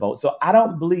withhold their vote. So I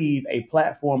don't believe a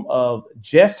platform of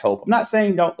just hope. I'm not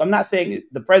saying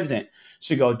the president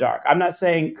should go dark. I'm not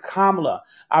saying Kamala,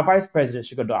 our vice president,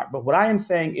 should go dark. But what I am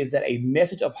saying is that a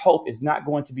message of hope is not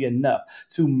going to be enough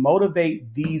to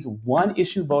motivate these one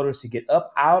issue voters to get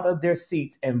up out of their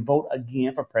seats and vote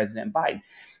again for President Biden.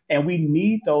 And we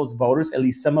need those voters, at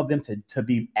least some of them, to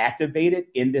be activated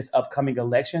in this upcoming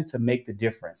election to make the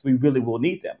difference. We really will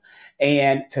need them.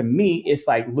 And to me, it's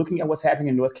like looking at what's happening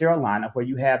in North Carolina, where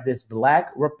you have this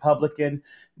Black Republican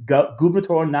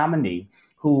gubernatorial nominee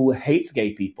who hates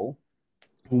gay people,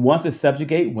 who wants to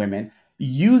subjugate women.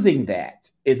 Using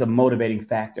that is a motivating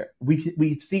factor.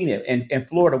 We've seen it. In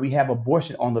Florida, we have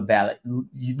abortion on the ballot,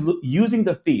 using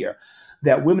the fear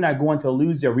that women are going to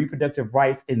lose their reproductive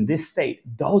rights in this state.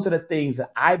 Those are the things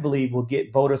that I believe will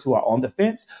get voters who are on the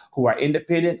fence, who are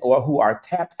independent, or who are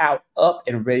tapped out, up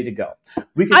and ready to go.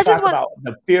 We can talk about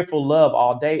the fearful love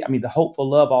all day. I mean, the hopeful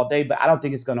love all day, but I don't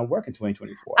think it's going to work in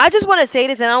 2024. I just want to say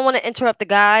this, and I don't want to interrupt the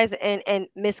guys and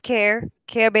Miss Care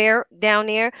Bear down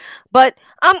there, but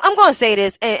I'm going to say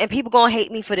this, and people going to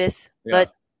hate me for this,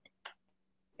 but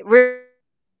real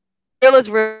is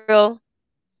real.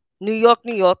 New York.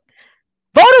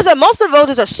 Most of the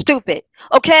voters are stupid.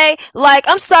 Okay, like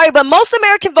I'm sorry, but most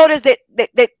American voters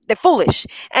they're foolish,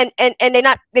 and they're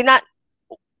not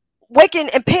waking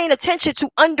and paying attention to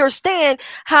understand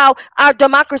how our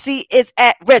democracy is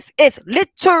at risk. It's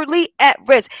literally at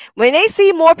risk. When they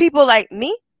see more people like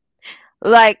me,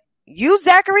 like you,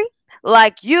 Zachary,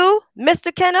 like you,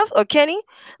 Mr. Kenneth or Kenny,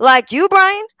 like you,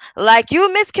 Brian, like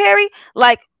you, Miss Carrie,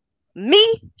 like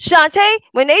me, Shantae,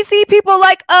 when they see people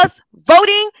like us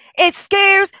voting, it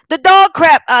scares the dog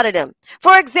crap out of them.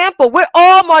 For example, we're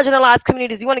all marginalized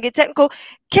communities. You want to get technical?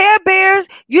 Care Bears,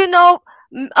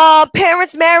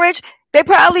 parents' marriage, they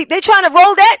trying to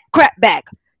roll that crap back.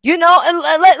 And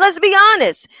let's be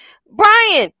honest.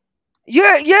 Brian,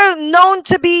 you're known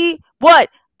to be what?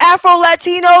 Afro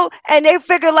Latino, and they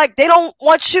figure like they don't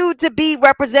want you to be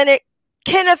represented.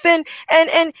 Kenneth and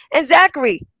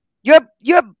Zachary, you're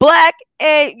Black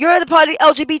and you're the part of the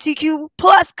LGBTQ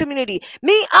plus community.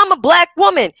 Me, I'm a Black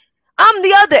woman. I'm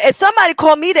the other. If somebody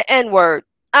call me the N-word,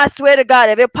 I swear to God,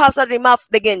 if it pops out of their mouth,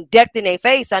 they're getting decked in their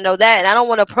face. I know that, and I don't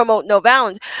want to promote no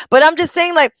violence, but I'm just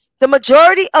saying, like, the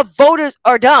majority of voters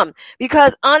are dumb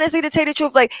because, honestly, to tell you the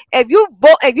truth, like, if you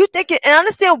vote, if you think it, and I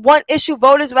understand one issue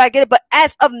voters, but I get it, but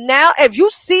as of now, if you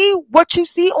see what you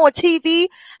see on TV,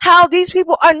 how these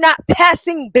people are not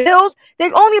passing bills,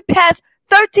 they've only passed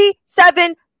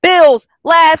 37 bills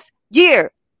last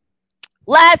year.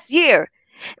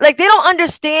 Like, they don't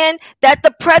understand that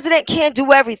the president can't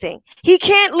do everything. He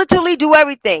can't literally do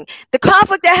everything. The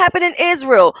conflict that happened in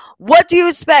Israel, what do you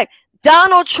expect?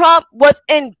 Donald Trump was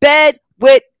in bed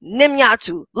with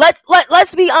Netanyahu. Let's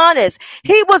be honest.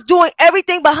 He was doing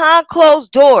everything behind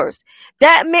closed doors.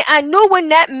 That man, I knew when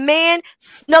that man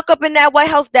snuck up in that White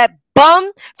House, that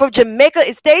bum from Jamaica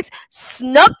Estates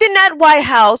snuck in that White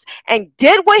House and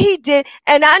did what he did.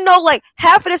 And I know, like,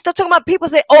 half of this stuff talking about people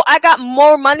say, oh, I got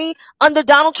more money under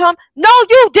Donald Trump. No,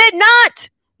 you did not.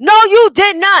 No, you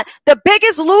did not. The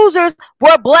biggest losers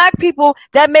were Black people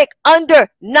that make under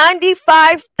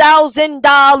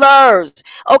 $95,000.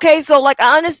 Okay, so like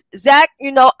Zach,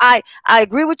 I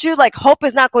agree with you. Like, hope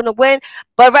is not going to win,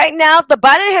 but right now the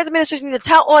Biden administration needs to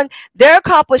tout on their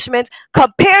accomplishments,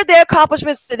 compare their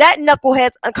accomplishments to that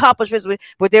knucklehead's accomplishments,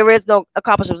 where there is no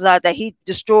accomplishments that he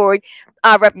destroyed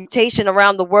our reputation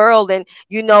around the world, and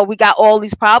we got all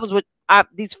these problems with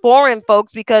these foreign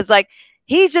folks because like.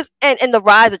 He's just and the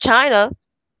rise of China.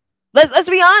 Let's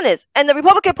be honest. And the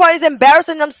Republican Party is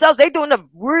embarrassing themselves. They're doing a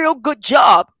real good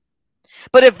job.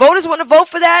 But if voters want to vote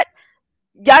for that,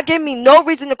 y'all give me no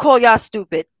reason to call y'all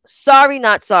stupid. Sorry,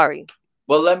 not sorry.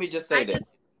 Well, let me just say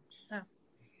this.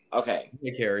 Okay.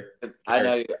 Hey, Carrie. I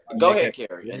know. Go ahead,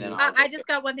 Carrie. And then I just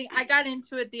got one thing. I got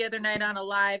into it the other night on a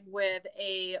live with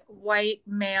a white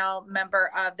male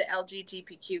member of the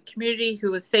LGBTQ community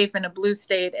who was safe in a blue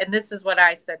state. And this is what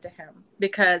I said to him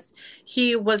because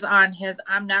he was on his,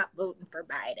 I'm not voting for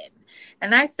Biden.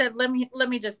 And I said, let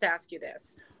me just ask you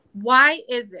this. Why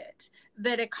is it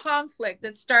that a conflict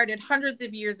that started hundreds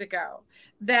of years ago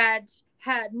that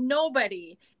had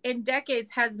nobody in decades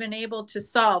has been able to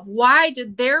solve? Why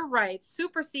did their rights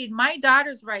supersede my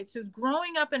daughter's rights, who's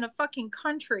growing up in a fucking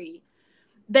country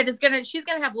that is she's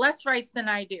gonna have less rights than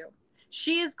I do.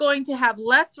 She is going to have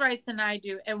less rights than I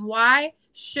do. And why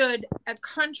should a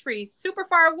country super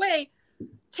far away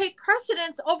take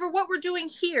precedence over what we're doing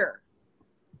here?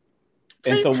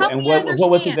 Please help me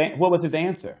understand. What was his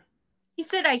answer? He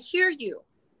said, I hear you.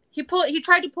 He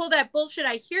tried to pull that bullshit.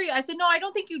 I hear you. I said, no, I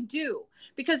don't think you do,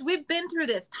 because we've been through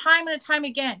this time and time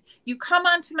again. You come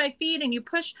onto my feed and you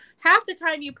push half the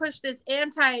time you push this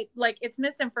it's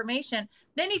misinformation.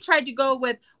 Then he tried to go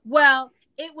with, well,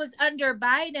 it was under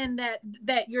Biden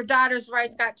that your daughter's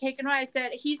rights got taken away. I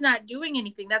said, he's not doing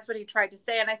anything. That's what he tried to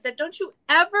say. And I said, don't you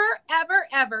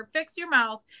ever fix your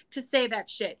mouth to say that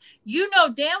shit. You know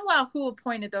damn well who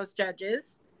appointed those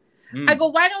judges. I go,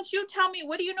 why don't you tell me,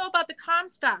 what do you know about the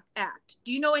Comstock Act?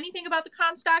 Do you know anything about the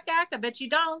Comstock Act? I bet you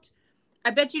don't. I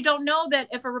bet you don't know that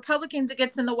if a Republican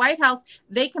gets in the White House,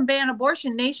 they can ban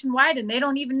abortion nationwide, and they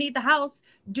don't even need the House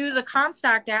due to the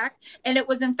Comstock Act. And it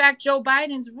was, in fact, Joe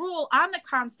Biden's rule on the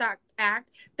Comstock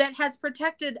Act that has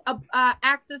protected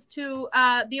access to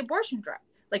the abortion drug.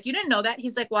 Like, you didn't know that?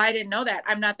 He's like, well, I didn't know that.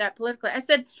 I'm not that political. I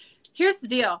said, here's the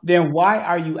deal. Then why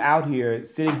are you out here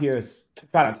sitting here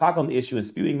trying to talk on the issue and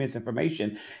spewing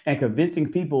misinformation and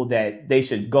convincing people that they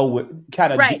should go with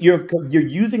kind of Right. You're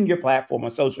using your platform on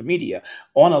social media,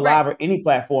 on a live or any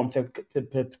platform to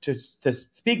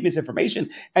speak misinformation,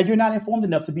 and you're not informed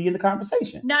enough to be in the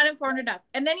conversation. Not informed enough.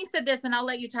 And then he said this, and I'll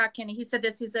let you talk, Kenny. He said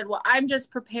this. He said, well, I'm just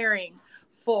preparing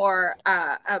for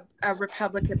a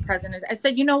Republican president. I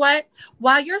said, you know what?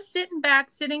 While you're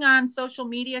sitting on social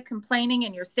media complaining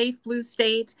in your safe blue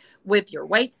state with your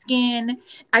white skin,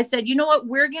 I said, you know what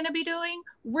we're going to be doing?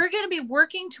 We're going to be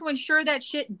working to ensure that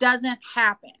shit doesn't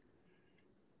happen.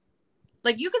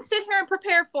 Like, you can sit here and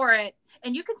prepare for it,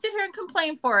 and you can sit here and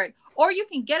complain for it, or you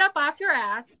can get up off your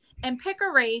ass and pick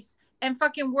a race and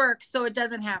fucking work so it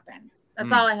doesn't happen.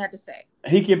 That's all I had to say.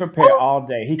 He can prepare all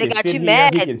day. He They can got sit you here,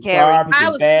 mad, he can Carrie. starve, he I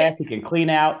can was fast, he pissed. can clean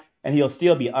out, and he'll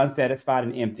still be unsatisfied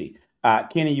and empty.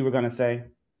 Kenny, you were going to say?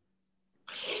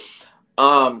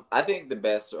 I think the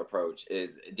best approach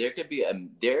is there could be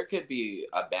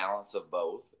a balance of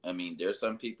both. I mean, there's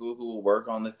some people who will work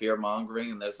on the fear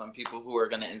mongering, and there's some people who are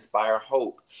going to inspire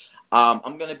hope.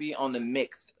 I'm going to be on the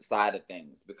mixed side of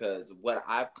things, because what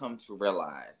I've come to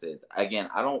realize is, again,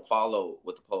 I don't follow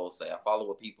what the polls say. I follow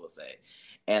what people say.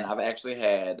 And I've actually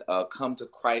had a come to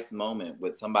Christ moment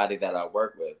with somebody that I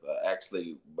work with,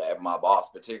 actually my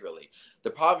boss particularly. The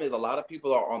problem is a lot of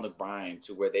people are on the grind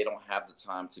to where they don't have the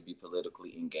time to be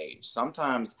politically engaged.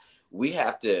 Sometimes we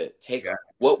have to take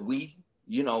what we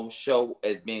show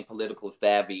as being political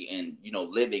savvy and,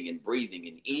 living and breathing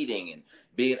and eating and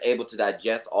being able to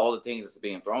digest all the things that's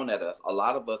being thrown at us. A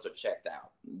lot of us are checked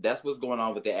out. That's what's going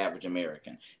on with the average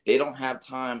American. They don't have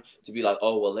time to be like,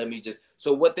 oh, well, let me just.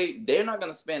 So what they're not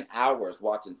going to spend hours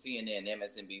watching CNN,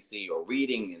 MSNBC, or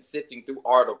reading and sifting through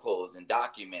articles and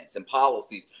documents and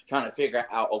policies, trying to figure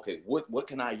out, okay, what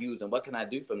can I use and what can I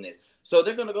do from this? So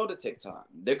they're going to go to TikTok.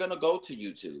 They're going to go to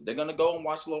YouTube. They're going to go and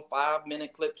watch a little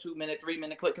 5-minute clip, 2-minute,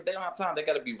 3-minute clip, because they don't have time. They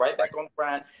got to be right back on the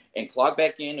grind and clock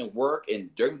back in and work and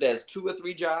there's 2 or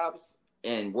 3 jobs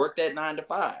and work that 9 to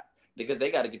 5 because they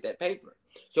got to get that paper.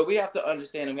 So we have to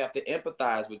understand and we have to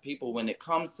empathize with people when it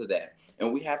comes to that.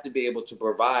 And we have to be able to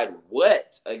provide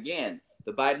what, again,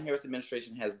 the Biden-Harris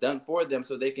administration has done for them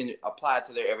so they can apply it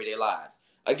to their everyday lives.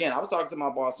 Again, I was talking to my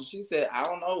boss and she said, I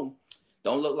don't know.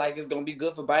 Don't look like it's going to be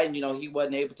good for Biden. He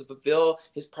wasn't able to fulfill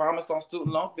his promise on student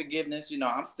loan forgiveness.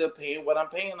 I'm still paying what I'm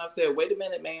paying. I said, wait a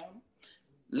minute, ma'am.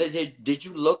 Did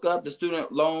you look up the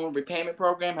student loan repayment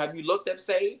program? Have you looked up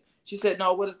SAVE? She said,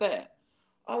 no, what is that?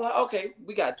 I was like, okay,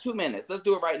 we got 2 minutes. Let's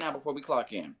do it right now before we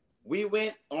clock in. We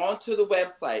went onto the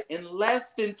website in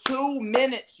less than 2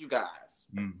 minutes, you guys.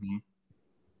 Mm-hmm.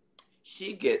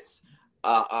 She gets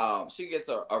a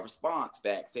response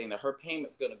back saying that her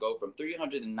payment's going to go from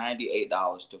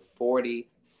 $398 to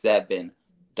 $47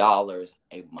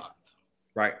 a month.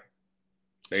 Right.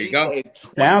 There you go.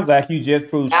 Sounds like you just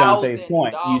proved Shantae's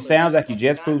point. Sounds like you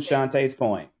just proved Shantae's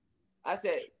point. I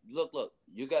said, look,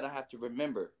 you got to have to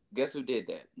remember, guess who did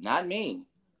that? Not me.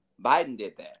 Biden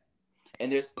did that. And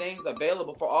there's things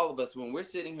available for all of us when we're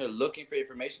sitting here looking for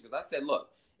information. Because I said,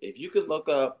 look, if you could look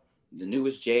up the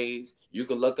newest Jays, you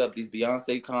can look up these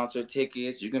Beyonce concert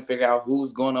tickets, you can figure out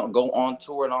who's going to go on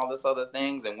tour and all this other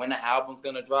things and when the album's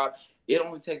going to drop. It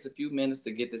only takes a few minutes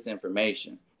to get this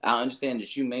information. I understand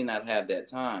that you may not have that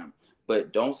time,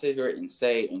 but don't sit here and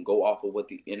say and go off of what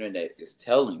the internet is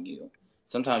telling you.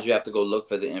 Sometimes you have to go look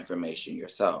for the information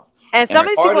yourself. And some of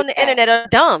these people on the internet are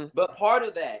dumb. But part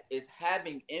of that is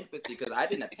having empathy, because I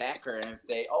didn't attack her and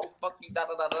say, oh, fuck you,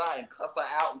 da-da-da-da-da, and cuss her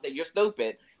out and say, you're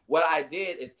stupid. What I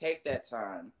did is take that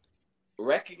time,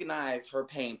 recognize her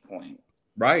pain point,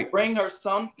 right? Bring her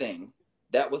something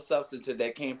that was substantive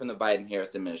that came from the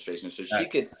Biden-Harris administration so she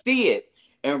could see it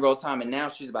in real time. And now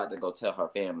she's about to go tell her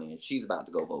family and she's about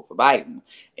to go vote for Biden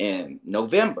in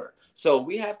November. So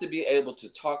we have to be able to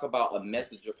talk about a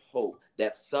message of hope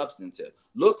that's substantive.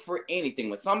 Look for anything.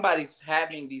 When somebody's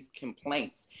having these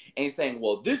complaints and saying,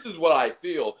 well, this is what I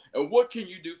feel and what can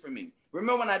you do for me?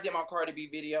 Remember when I did my Cardi B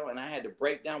video and I had to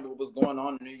break down what was going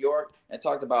on in New York and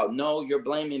talked about, no, you're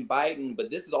blaming Biden, but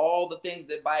this is all the things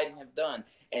that Biden have done.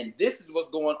 And this is what's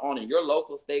going on in your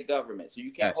local state government. So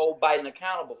you can't hold Biden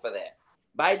accountable for that.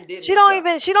 Biden did. She don't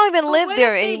even But live what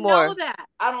there if they anymore. know that?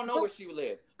 I don't know where she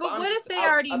lives. But what if they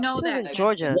already know that? In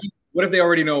Georgia. What if they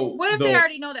already know? What if they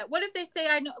already know that? What if they say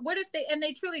I know? What if they, and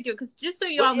they truly do? Because just so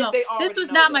you all know, this was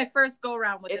not my first go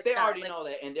around with if this they guy. already know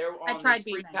that, and they're on this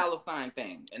free Palestine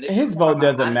thing, and his vote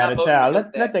doesn't matter, child.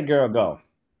 Let that girl go.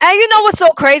 And you know what's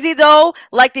so crazy though?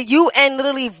 Like the UN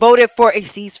literally voted for a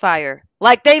ceasefire.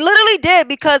 Like they literally did,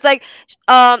 because like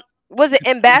was it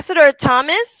Ambassador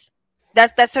Thomas?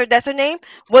 That's her name.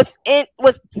 Was you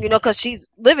know, because she's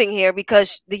living here,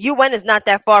 because the UN is not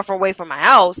that far away from my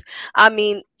house. I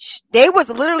mean, they was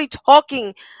literally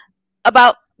talking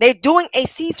about they're doing a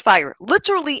ceasefire,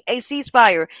 literally a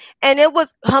ceasefire, and it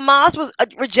was Hamas was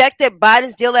rejected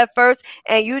Biden's deal at first,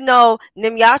 and you know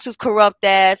Netanyahu's corrupt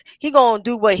ass, he gonna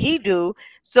do what he do.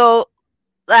 So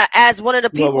as one of the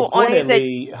people on here said,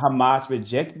 reportedly, Hamas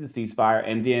rejected the ceasefire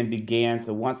and then began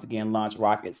to once again launch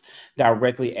rockets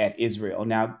directly at Israel.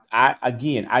 Now,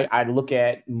 I look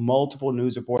at multiple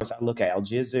news reports. I look at Al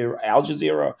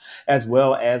Jazeera, as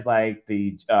well as like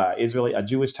the Israeli,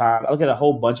 Jewish Times. I look at a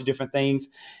whole bunch of different things,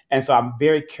 and so I'm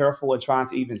very careful in trying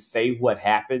to even say what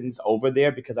happens over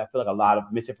there, because I feel like a lot of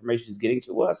misinformation is getting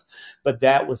to us. But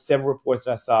that was several reports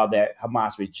that I saw that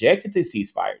Hamas rejected the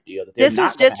ceasefire deal. That this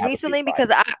was just recently, because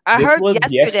I this heard was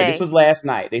yesterday. This was last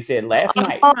night. They said last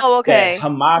night okay. that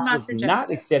Hamas was not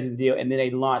accepting the deal, and then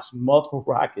they launched multiple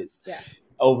rockets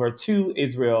over to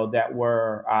Israel that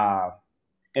were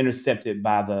intercepted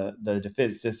by the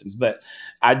defense systems. But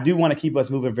I do want to keep us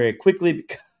moving very quickly,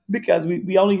 because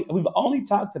we've only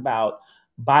talked about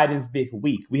Biden's big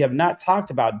week. We have not talked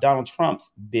about Donald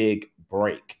Trump's big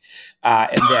break,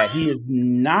 and that he is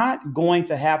not going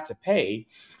to have to pay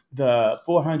the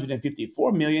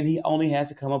 $454 million. He only has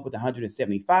to come up with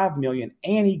 $175 million,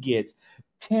 and he gets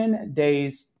 10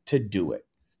 days to do it.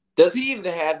 Does he even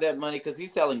have that money? Because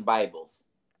he's selling Bibles.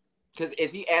 Because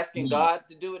is he asking God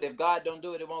to do it? If God don't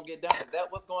do it, it won't get done. Is that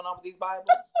what's going on with these Bibles?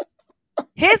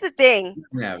 Here's the thing.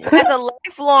 As a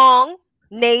lifelong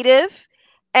native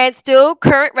and still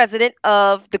current resident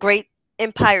of the great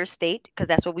Empire State, because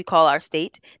that's what we call our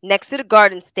state, next to the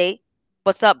Garden State.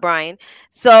 What's up, Brian?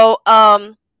 So,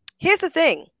 here's the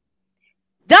thing.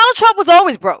 Donald Trump was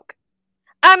always broke.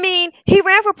 I mean, he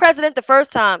ran for president the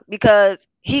first time because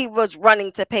he was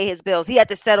running to pay his bills. He had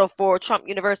to settle for Trump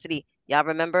University. Y'all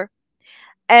remember?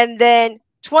 And then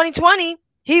 2020,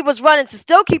 he was running to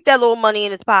still keep that little money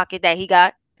in his pocket that he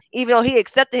got, even though he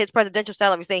accepted his presidential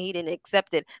salary, saying he didn't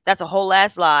accept it. That's a whole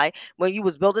ass lie. When you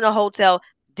was building a hotel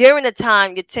during the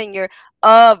time, your tenure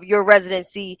of your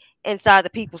residency inside the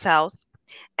people's house.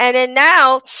 And then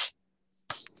now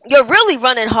you're really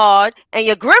running hard and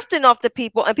you're grifting off the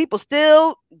people, and people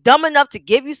still dumb enough to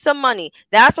give you some money.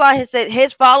 That's why he said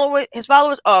his followers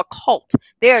are a cult.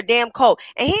 They're a damn cult,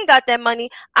 and he ain't got that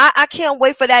money. I can't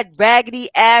wait for that raggedy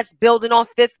ass building on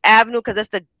Fifth Avenue, because that's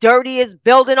the dirtiest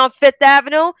building on Fifth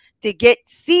Avenue, to get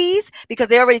seized, because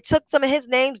they already took some of his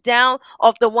names down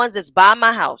off the ones that's by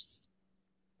my house.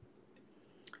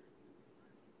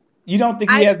 You don't think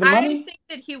he has the money? I think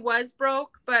that he was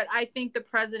broke, but I think the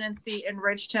presidency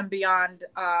enriched him beyond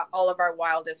all of our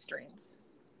wildest dreams.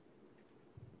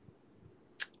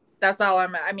 That's all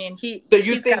I mean, he. So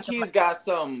you think he's got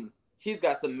some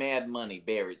mad money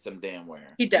buried some damn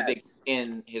where? He does.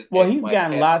 In his. Well, he's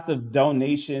gotten lots of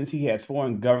donations. He has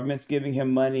foreign governments giving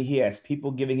him money. He has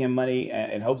people giving him money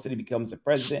in hopes that he becomes the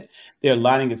president. They're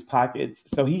lining his pockets.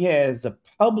 So he has a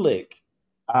public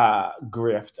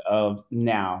grift of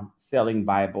now selling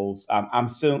Bibles. I'm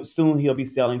soon he'll be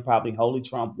selling probably Holy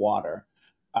Trump water.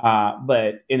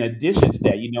 But in addition to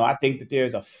that, I think that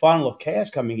there's a funnel of cash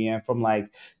coming in from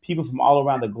like people from all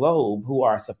around the globe who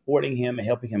are supporting him and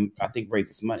helping him, I think, raise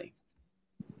his money.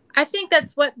 I think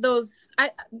that's what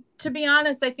to be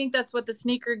honest, I think that's what the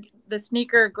sneaker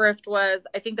grift was.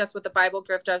 I think that's what the Bible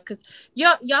grift was. Because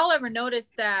y'all ever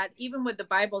notice that even with the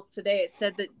Bibles today, it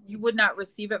said that you would not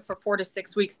receive it for 4 to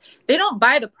 6 weeks. They don't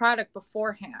buy the product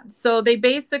beforehand. So they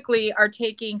basically are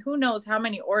taking who knows how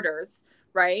many orders,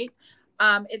 right?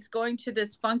 It's going to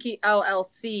this funky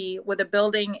LLC with a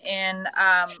building in,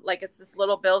 like it's this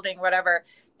little building, whatever.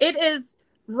 It is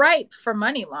ripe for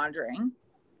money laundering.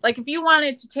 Like if you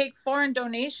wanted to take foreign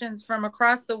donations from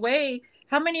across the way,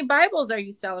 how many Bibles are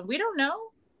you selling? We don't know.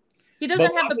 He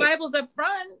doesn't have the Bibles up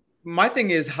front. my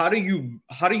thing is, how do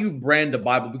you brand the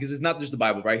Bible? Because it's not just the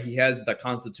Bible, right? He has the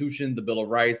Constitution, the Bill of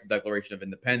Rights, the Declaration of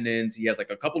Independence. He has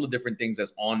like a couple of different things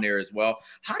that's on there as well.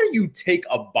 How do you take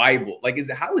a Bible? Like,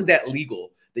 how is that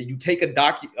legal? That you take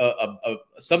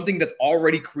something that's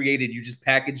already created, you just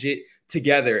package it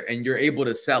together, and you're able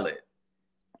to sell it.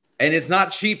 And it's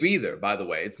not cheap either, by the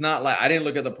way. It's not like, I didn't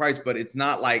look at the price, but it's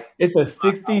not like it's a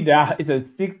 $60. It's a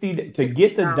 60 to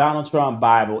get the Donald $60. Trump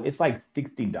Bible. It's like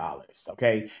 $60.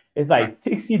 Okay, it's like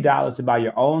 $60 to buy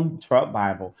your own Trump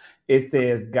Bible. It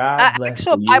says, "God bless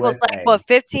Actual the Bible's like USA," for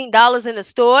 $15 in the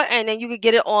store, and then you could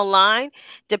get it online, and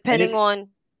depending on.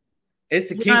 it's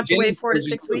the You King don't have to wait James 4 to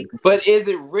version 6 too. weeks. But is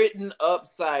it written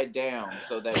upside down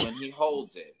so that when he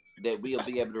holds it, that we'll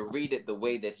be able to read it the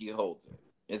way that he holds it?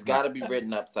 It's got to be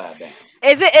written upside down.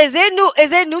 Is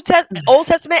it Old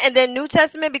Testament and then New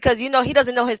Testament? Because he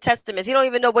doesn't know his testaments. He don't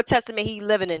even know what testament he's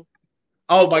living in.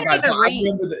 Oh He my can't God! So even I read.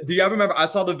 remember. Do y'all remember? I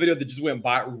saw the video that just went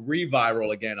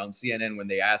re-viral again on CNN when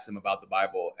they asked him about the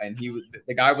Bible, and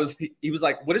the guy was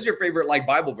like, "What is your favorite like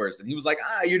Bible verse?" And he was like,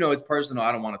 it's personal.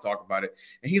 I don't want to talk about it.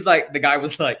 And he's like, the guy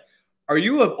was like, "Are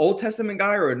you an Old Testament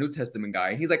guy or a New Testament guy?"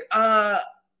 And he's like,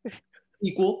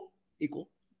 equal."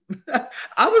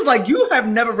 I was like, "You have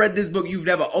never read this book. You've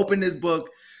never opened this book.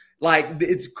 Like,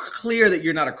 it's clear that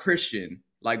you're not a Christian,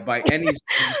 like by any."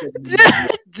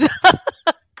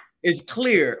 It's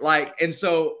clear, like, and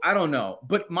so I don't know.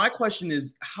 But my question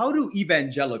is, how do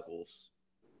evangelicals,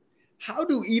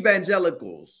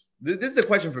 this is the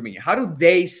question for me, how do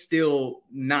they still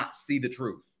not see the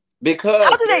truth? Because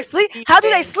How do they sleep? How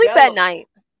do they sleep at night?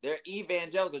 They're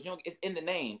evangelicals. It's in the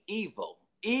name. Evil.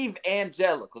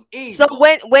 Evangelicals. Evil. So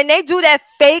when they do that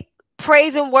fake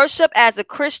praise and worship as a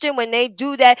Christian, when they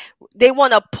do that, they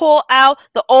want to pull out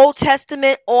the Old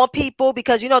Testament on people,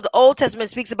 because the Old Testament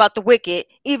speaks about the wicked,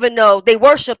 even though they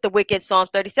worship the wicked.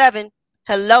 Psalms 37.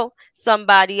 Hello,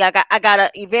 somebody. I got an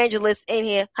evangelist in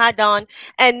here. Hi, Don.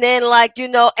 And then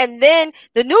and then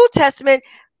the New Testament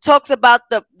talks about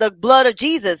the blood of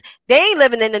Jesus. They ain't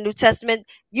living in the New Testament.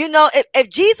 If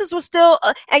Jesus was still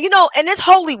and it's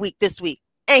Holy Week this week,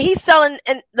 and he's selling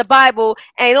in the Bible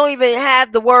and don't even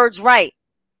have the words right.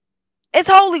 It's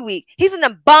Holy Week. He's an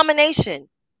abomination.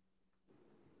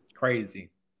 Crazy.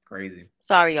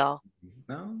 Sorry, y'all.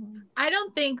 No. I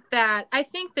don't think that. I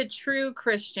think the true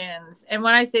Christians, and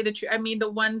when I say the true, I mean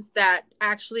the ones that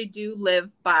actually do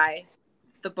live by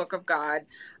the book of God.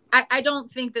 I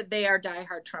don't think that they are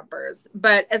diehard Trumpers.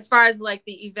 But as far as like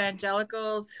the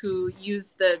evangelicals who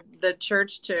use the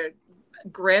church to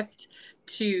grift,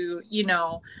 to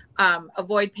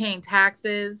avoid paying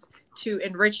taxes, to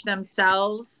enrich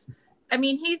themselves, I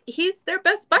mean, he's their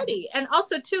best buddy. And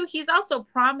also too, he's also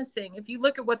promising, if you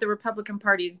look at what the Republican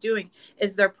Party is doing,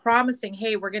 is they're promising,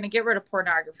 hey, we're going to get rid of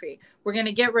pornography, we're going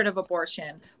to get rid of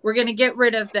abortion, we're going to get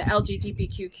rid of the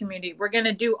LGBTQ community, we're going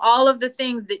to do all of the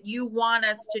things that you want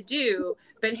us to do,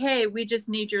 but hey, we just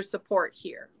need your support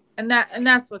here. And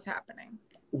that's what's happening.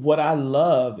 What I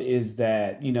love is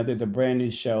that, there's a brand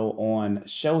new show on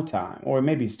Showtime, or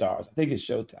maybe Stars. I think it's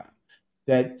Showtime,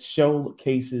 that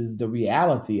showcases the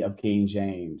reality of King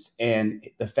James and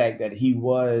the fact that he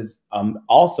was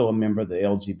also a member of the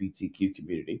LGBTQ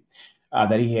community,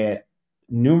 that he had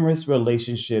numerous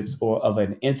relationships or of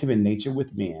an intimate nature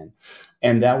with men.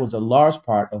 And that was a large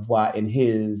part of why in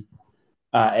his,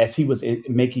 as he was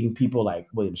making people like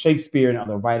William Shakespeare and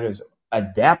other writers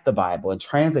adapt the Bible and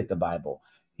translate the Bible,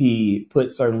 he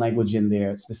put certain language in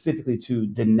there specifically to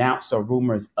denounce the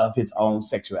rumors of his own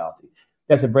sexuality.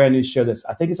 That's a brand new show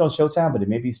I think it's on Showtime, but it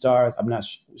may be Stars. I'm not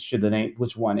sure the name,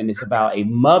 which one. And it's about a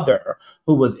mother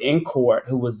who was in court,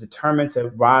 who was determined to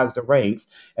rise the ranks.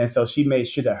 And so she made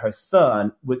sure that her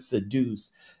son would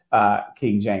seduce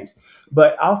King James.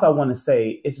 But also I want to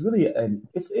say it's really,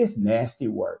 it's nasty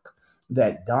work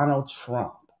that Donald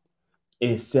Trump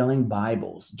is selling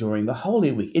Bibles during the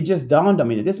Holy Week. It just dawned on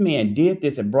me that this man did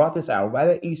this and brought this out right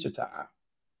at Easter time.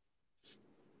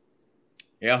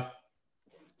 Yeah.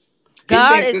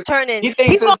 God is turning. He's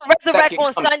going to resurrect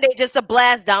on Sunday just to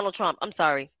blast Donald Trump. I'm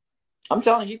sorry. I'm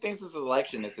telling you, he thinks this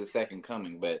election is his second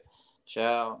coming, but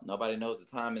child, nobody knows the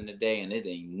time and the day, and it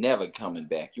ain't never coming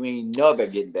back. You ain't never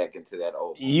getting back into that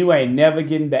old one. You ain't never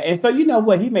getting back. And so you know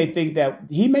what? He may think that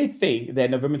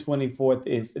November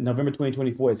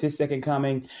 2024 is his second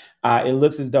coming. It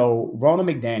looks as though Ronna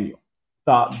McDaniel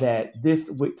thought that this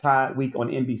week on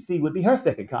NBC would be her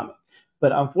second coming.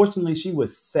 But unfortunately, she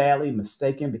was sadly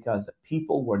mistaken because the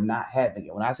people were not having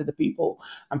it. When I say the people,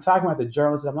 I'm talking about the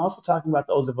journalists, but I'm also talking about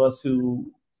those of us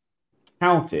who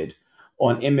counted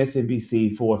on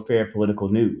MSNBC for fair political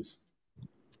news.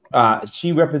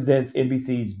 She represents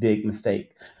NBC's big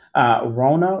mistake.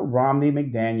 Rona Romney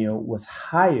McDaniel was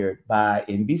hired by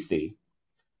NBC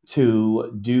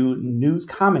to do news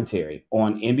commentary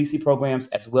on NBC programs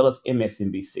as well as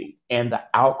MSNBC. And the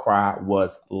outcry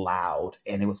was loud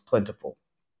and it was plentiful.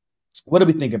 What do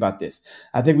we think about this?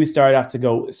 I think we start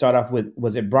off with,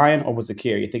 was it Brian or was it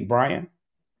Carrie? You think Brian?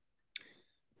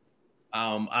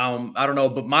 I don't know,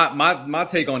 but my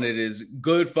take on it is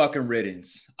good fucking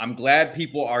riddance. I'm glad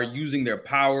people are using their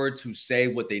power to say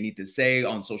what they need to say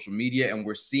on social media, and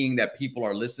we're seeing that people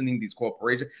are listening. These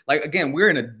corporations, like, again, we're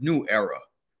in a new era.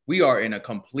 We are in a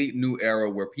complete new era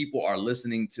where people are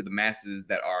listening to the masses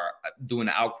that are doing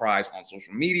the outcries on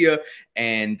social media,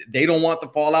 and they don't want the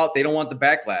fallout. They don't want the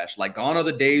backlash. Like, gone are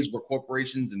the days where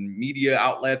corporations and media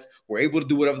outlets were able to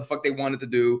do whatever the fuck they wanted to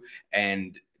do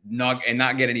and not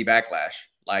get any backlash.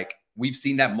 Like, we've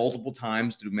seen that multiple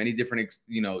times through many different,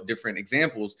 different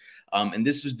examples. And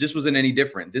this wasn't any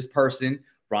different. This person,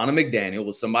 Ronna McDaniel,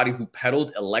 was somebody who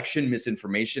peddled election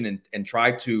misinformation and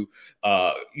tried to,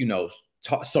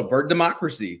 subvert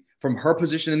democracy from her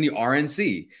position in the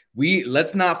RNC.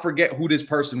 Let's not forget who this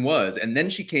person was. And then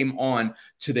she came on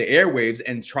to the airwaves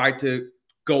and tried to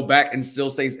go back and still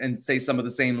say some of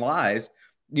the same lies.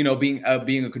 Being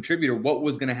a contributor. What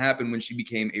was going to happen when she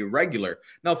became a regular?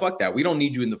 No, fuck that. We don't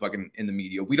need you in the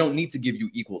media. We don't need to give you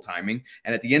equal timing.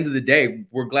 And at the end of the day,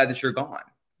 we're glad that you're gone.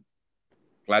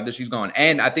 Glad that she's gone.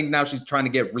 And I think now she's trying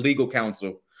to get legal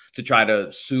counsel to try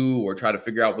to sue or try to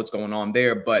figure out what's going on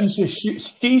there. But she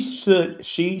should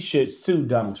sue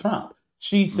Donald Trump.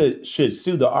 She should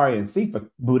sue the RNC for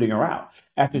booting her out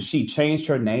after she changed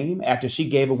her name, after she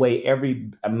gave away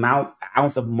every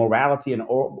ounce of morality and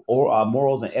or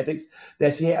morals and ethics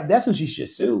that she had. That's who she should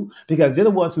sue, because they're the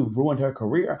ones who ruined her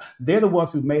career. They're the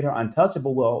ones who made her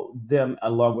untouchable. Well, them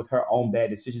along with her own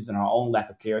bad decisions and her own lack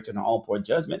of character and her own poor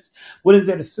judgments. What is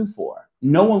there to sue for?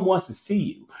 No one wants to see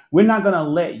you. We're not going to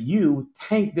let you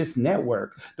tank this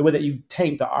network the way that you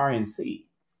tanked the RNC.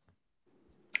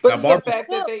 But it's the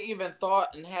fact that they even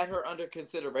thought and had her under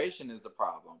consideration is the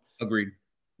problem. Agreed.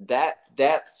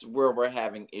 That's where we're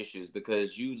having issues,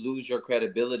 because you lose your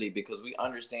credibility, because we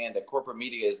understand that corporate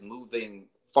media is moving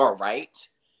far right.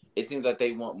 It seems like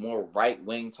they want more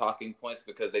right-wing talking points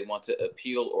because they want to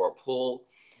appeal or pull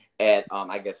at,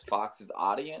 I guess, Fox's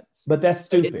audience. But that's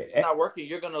stupid. If it's not working,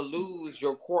 you're going to lose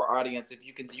your core audience.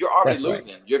 You're already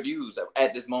losing your views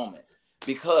at this moment,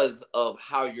 because of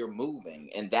how you're moving.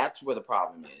 And that's where the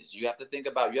problem is. You have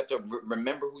to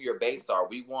remember who your base are.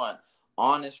 We want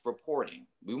honest reporting.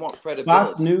 We want credibility.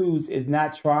 Fox News is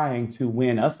not trying to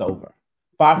win us over.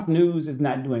 Fox News is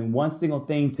not doing one single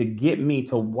thing to get me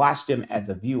to watch them as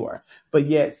a viewer. But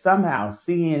yet somehow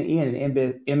CNN and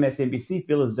MSNBC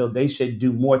feel as though they should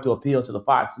do more to appeal to the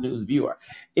Fox News viewer.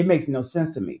 It makes no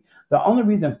sense to me. The only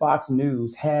reason Fox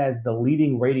News has the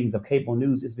leading ratings of cable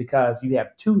news is because you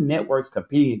have two networks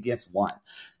competing against one.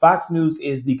 Fox News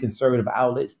is the conservative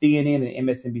outlets. CNN and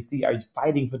MSNBC are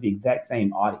fighting for the exact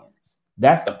same audience.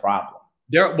 That's the problem.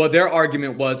 Their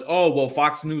argument was,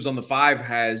 Fox News on the 5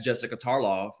 has Jessica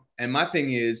Tarlov, and my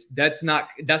thing is that's not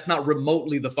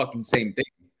remotely the fucking same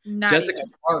thing.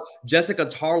 Jessica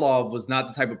Tarlov was not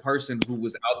the type of person who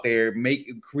was out there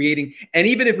creating, and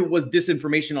even if it was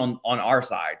disinformation on our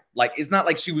side, like, it's not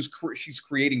like she's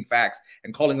creating facts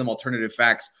and calling them alternative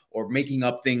facts or making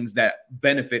up things that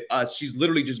benefit us. She's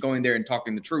literally just going there and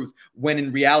talking the truth, when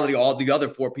in reality, all the other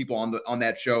 4 people on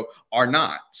that show are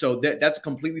not. So that's a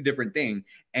completely different thing.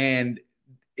 And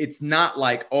it's not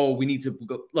like, we need to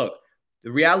go. Look,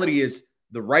 the reality is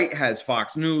the right has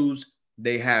Fox News.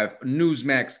 They have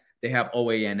Newsmax. They have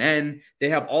OANN. They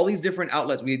have all these different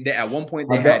outlets. At one point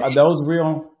they had. Are those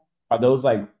real? Are those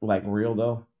like real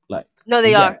though? Like, no,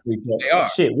 they are. They are.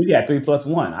 Shit, we got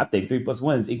 3+1. I think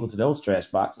 3+1 is equal to those trash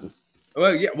boxes.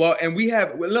 Well, yeah. Well, and we have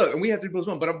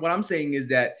 3+1. But what I'm saying is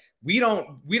that we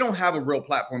don't have a real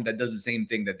platform that does the same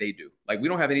thing that they do. Like, we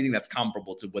don't have anything that's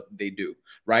comparable to what they do,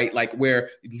 right? Like, where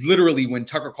literally when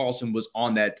Tucker Carlson was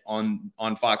on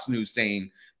Fox News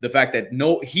saying the fact that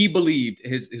he believed,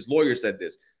 his lawyer said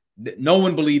this, that no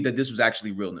one believed that this was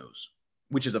actually real news,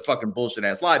 which is a fucking bullshit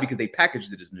ass lie, because they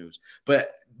packaged it as news. But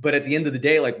at the end of the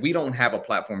day, like, we don't have a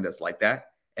platform that's like that.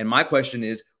 And my question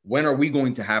is, when are we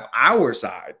going to have our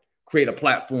side create a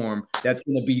platform that's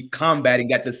going to be combating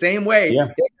that the same way? Yeah.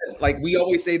 Like, we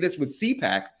always say this with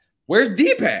CPAC. Where's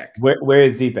DPAC? Where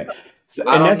is DPAC? So,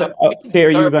 and that's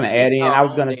Terry, you were going to add in. I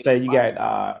was going to say you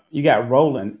got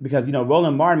Roland, because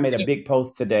Roland Martin made a big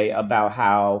post today about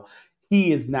how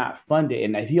he is not funded,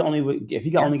 and if he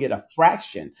can only get a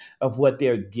fraction of what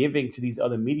they're giving to these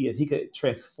other medias, he could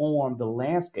transform the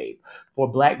landscape for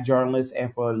Black journalists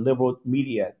and for liberal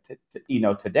media,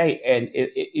 today. And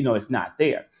it's not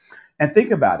there. And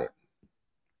think about it.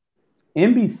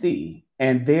 NBC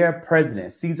and their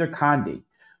president, Caesar Conde,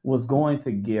 was going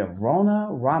to give Ronna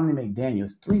Romney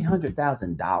McDaniels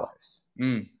 $300,000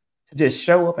 to just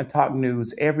show up and talk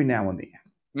news every now and then.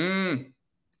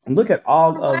 And look at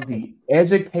all of the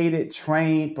educated,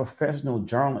 trained, professional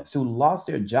journalists who lost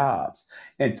their jobs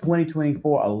in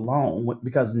 2024 alone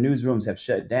because newsrooms have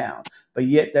shut down. But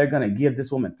yet they're going to give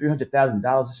this woman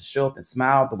 $300,000 to show up and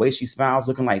smile the way she smiles,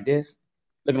 looking like this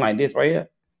right here.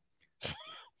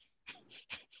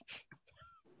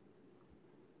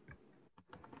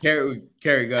 Carrie,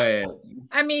 go ahead.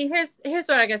 I mean, here's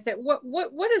what I gotta say.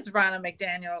 What is Ronna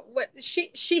McDaniel? What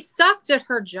she sucked at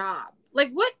her job. Like,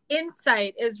 what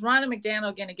insight is Ronna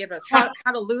McDaniel going to give us? How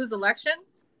to lose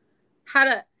elections? How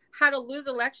to lose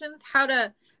elections? How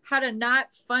to not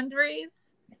fundraise?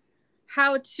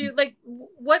 How to, like,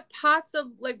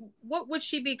 what would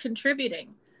she be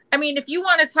contributing? I mean, if you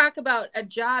want to talk about a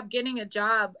job, getting a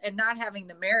job and not having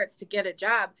the merits to get a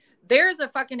job, there's a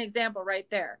fucking example right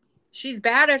there. She's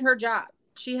bad at her job.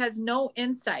 She has no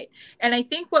insight. And I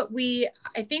think what we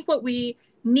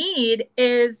need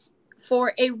is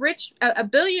for a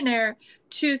billionaire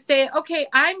to say, okay,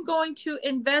 I'm going to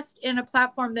invest in a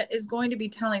platform that is going to be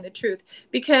telling the truth.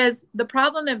 Because the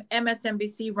problem that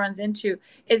MSNBC runs into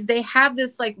is they have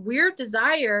this like weird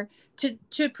desire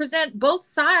to present both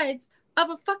sides of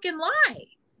a fucking lie.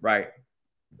 Right.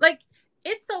 Like,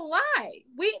 it's a lie.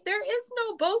 There is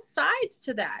no both sides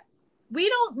to that. We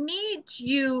don't need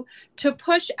you to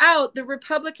push out the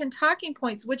Republican talking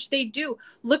points, which they do.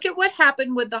 Look at what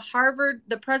happened with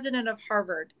the president of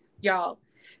Harvard, y'all.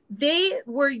 They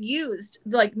were used,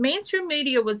 like mainstream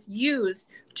media was used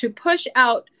to push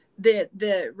out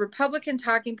the Republican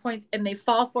talking points, and they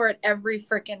fall for it every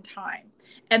freaking time.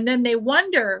 And then they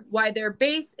wonder why their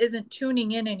base isn't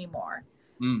tuning in anymore.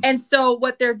 And so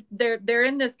what they're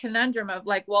in this conundrum of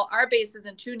like, well, our base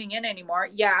isn't tuning in anymore.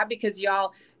 Yeah, because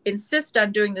y'all insist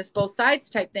on doing this both sides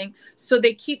type thing. So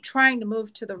they keep trying to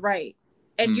move to the right.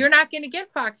 And you're not going to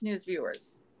get Fox News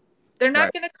viewers. They're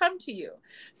not going to come to you.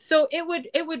 So it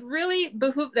would really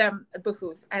behoove them.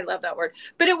 I love that word.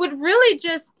 But it would really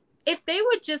just, if they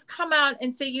would just come out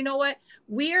and say, you know what,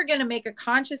 we are going to make a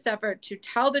conscious effort to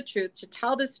tell the truth, to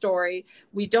tell the story.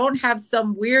 We don't have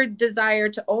some weird desire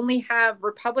to only have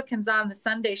Republicans on the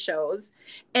Sunday shows.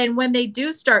 And when they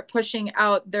do start pushing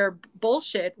out their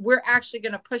bullshit, we're actually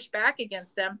going to push back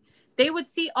against them. They would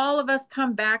see all of us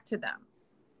come back to them.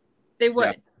 They would.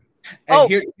 Yeah.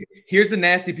 And here's the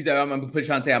nasty piece. I'm going to put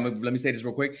Shantae. Let me say this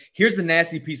real quick. Here's the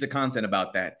nasty piece of content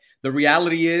about that. The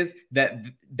reality is that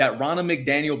Ronna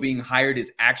McDaniel being hired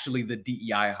is actually the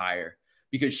DEI hire,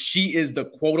 because she is the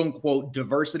quote unquote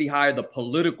diversity hire, the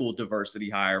political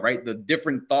diversity hire, right? The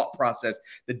different thought process,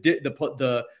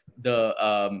 the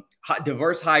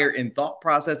diverse hire in thought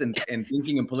process and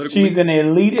thinking and political. She's an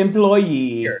elite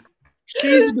employee.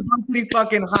 She's a diversity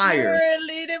fucking hire. You're an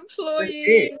elite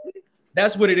employee.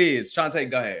 That's what it is.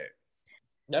 Shantae, go ahead.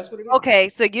 That's what it is. Okay,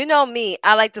 so you know me.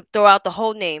 I like to throw out the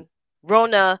whole name.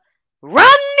 Ronna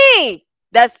Romney.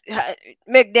 That's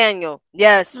McDaniel.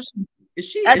 Yes. Is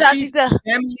she? That's how she she said.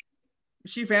 Family?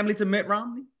 Is she family to Mitt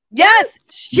Romney? Yes.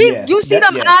 Yes, You see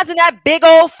them eyes and that big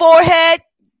old forehead?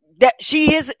 That she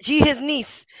his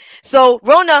niece. So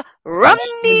Ronna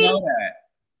Romney. Know that.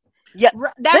 Yeah.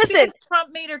 That's Listen. because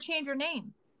Trump made her change her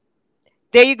name.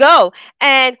 There you go.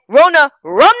 And Ronna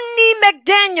Romney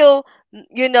McDaniel,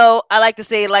 you know, I like to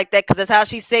say it like that because that's how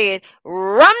she say it.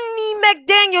 Romney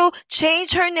McDaniel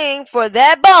changed her name for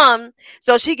that bum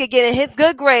so she could get in his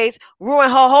good grades, ruin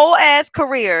her whole ass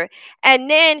career. And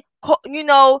then, you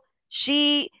know,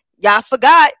 y'all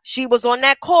forgot she was on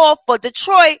that call for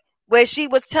Detroit where she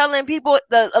was telling people,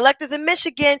 the electors in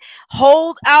Michigan,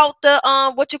 hold out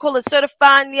the,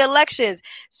 certifying the elections.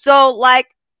 So,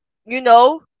 like, you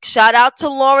know, shout out to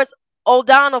Lawrence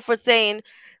O'Donnell for saying,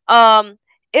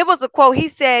 it was a quote. He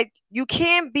said, "You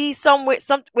can't be somewhere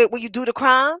when you do the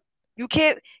crime. You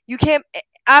can't.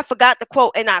 I forgot the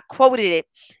quote and I quoted it.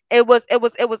 It was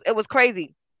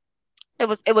crazy. It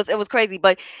was crazy.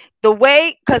 But the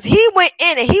way, because he went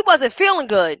in and he wasn't feeling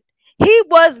good. He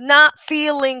was not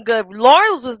feeling good.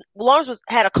 Lawrence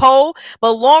had a cold,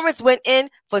 but Lawrence went in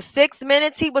for 6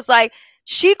 minutes. He was like,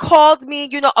 she called me,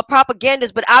 you know, a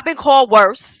propagandist, but I've been called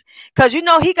worse because, you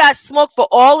know, he got smoked for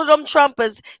all of them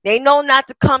Trumpers. They know not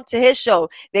to come to his show.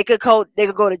 They could go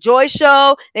to Joy's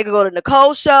show. They could go to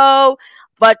Nicole's show.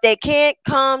 but they can't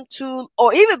come to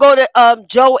or even go to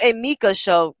Joe and Mika's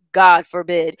show. God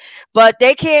forbid. But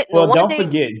they can't. No Well, one don't thing.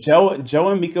 forget, Joe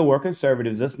and Mika were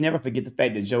conservatives. Let's never forget the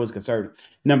fact that Joe is conservative.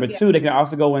 Number Yeah. two, they can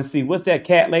also go and see what's that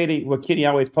cat lady where Kitty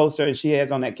always posts her and she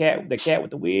has on that cat, the cat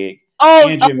with the wig, Oh,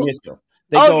 Andrea Mitchell.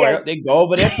 oh yeah. They go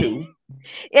over there too.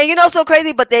 And you know, so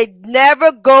crazy, but they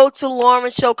never go to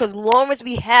Lawrence show because Lawrence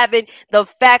be having the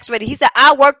facts ready. He said,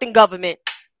 "I worked in government.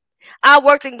 I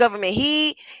worked in government."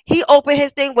 He opened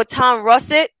his thing with Tom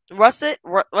Russert,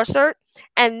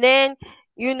 and then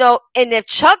you know, and if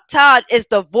Chuck Todd is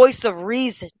the voice of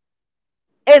reason,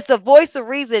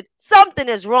 something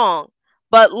is wrong.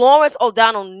 But Lawrence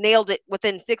O'Donnell nailed it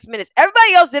within 6 minutes.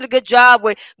 Everybody else did a good job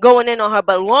with going in on her,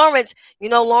 but Lawrence, you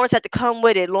know, Lawrence had to come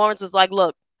with it. Lawrence was like,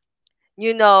 "Look,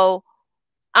 you know."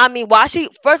 I mean, why she?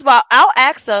 First of all, I'll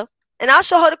ask her and I'll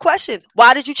show her the questions.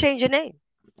 Why did you change your name?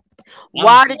 I'm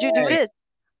Why did you do gagged. this?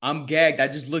 I'm gagged. I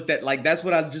just looked at that's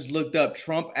what I just looked up.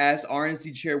 Trump asked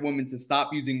RNC chairwoman to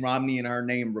stop using Romney in her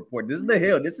name report. This is the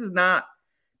Hill. This is not.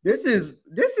 This is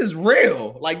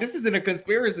real. Like this isn't a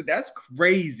conspiracy. That's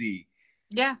crazy.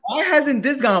 Yeah. Why hasn't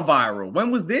this gone viral?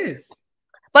 When was this?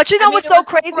 But you know what's so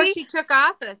before crazy? she took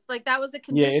office. Like that was a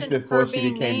Yeah, condition it's before of her she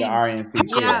being became the named. RNC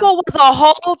chair. Yeah. Michael was a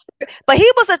whole, but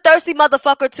he was a thirsty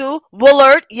motherfucker too.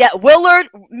 Willard, yeah, Willard,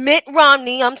 Mitt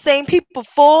Romney. I'm saying people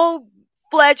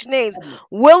full-fledged names.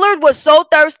 Willard was so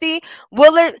thirsty.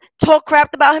 Willard talked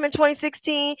crap about him in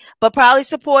 2016, but probably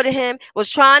supported him.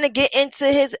 Was trying to get into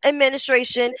his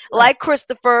administration, like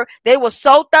Christopher. They were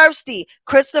so thirsty.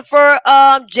 Christopher,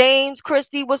 James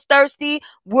Christie was thirsty.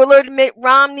 Willard, Mitt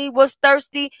Romney was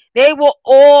thirsty. They were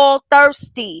all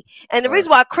thirsty. And the reason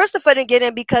why Christopher didn't get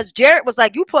in because Jared was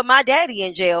like, "You put my daddy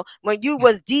in jail when you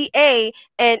was DA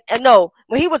and no,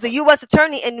 when he was a U.S.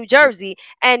 attorney in New Jersey."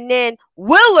 And then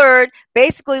Willard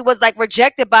basically was like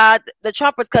rejected by the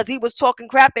Trumpers because he was talking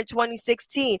crap in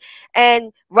 2016.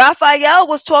 And Raphael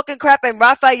was talking crap, and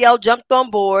Raphael jumped on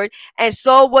board, and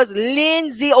so was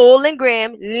Lindsey Olin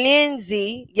Graham.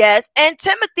 Lindsey, yes, and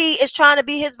Timothy is trying to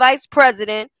be his vice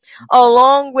president,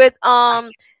 along with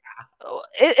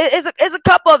it's a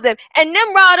couple of them. And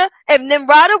Nimrata, if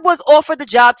Nimrata was offered the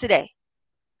job today,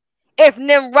 if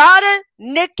Nimrata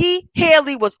Nikki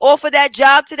Haley was offered that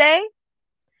job today,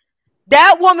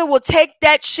 that woman will take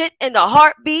that shit in the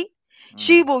heartbeat.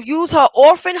 She will use her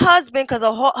orphan husband because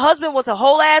her husband was a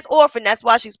whole ass orphan. That's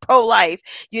why she's pro-life,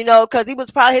 you know, because he was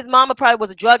probably his mama probably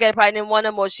was a drug addict, probably didn't want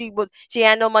him, or she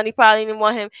had no money, probably didn't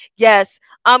want him. Yes,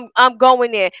 I'm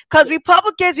going there because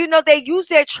Republicans, you know, they use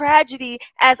their tragedy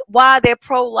as why they're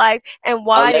pro-life and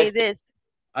why they this.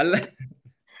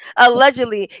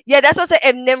 Allegedly, yeah, that's what I said.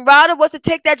 If Nimrata was to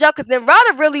take that job, because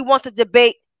Nimrata really wants to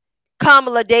debate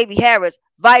Kamala Davy Harris,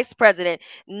 vice president,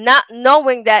 not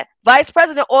knowing that vice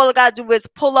president, all I gotta do is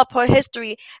pull up her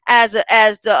history as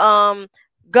the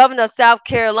governor of South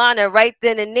Carolina right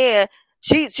then and there.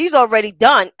 She's already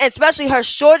done, especially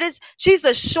she's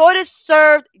the shortest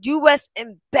served U.S.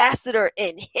 ambassador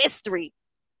in history.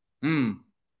 Can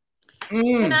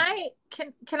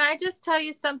I just tell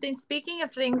you something? Speaking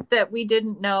of things that we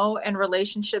didn't know and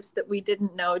relationships that we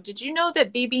didn't know, did you know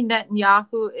that Bibi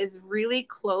Netanyahu is really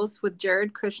close with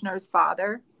Jared Kushner's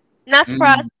father? Not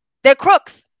surprised. They're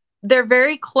crooks. They're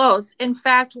very close. In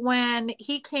fact, when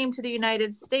he came to the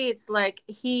United States, like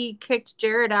he kicked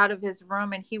Jared out of his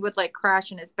room and he would like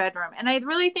crash in his bedroom. And I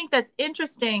really think that's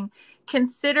interesting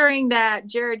considering that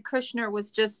Jared Kushner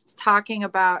was just talking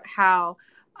about how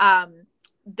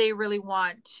they really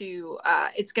want to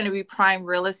it's going to be prime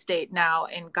real estate now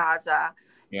in Gaza,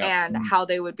 and how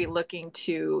they would be looking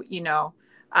to, you know,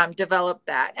 develop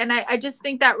that. And I just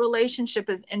think that relationship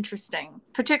is interesting,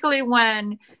 particularly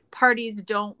when parties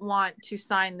don't want to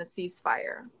sign the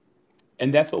ceasefire.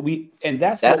 And that's what we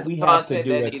have to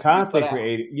do as content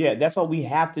creators. Yeah, that's what we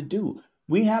have to do.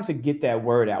 We have to get that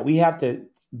word out. We have to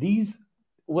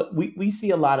we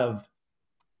see a lot of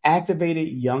activated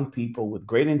young people with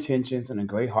great intentions and a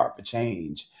great heart for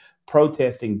change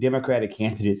protesting Democratic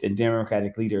candidates and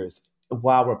Democratic leaders,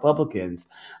 while Republicans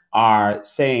are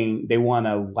saying they want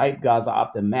to wipe Gaza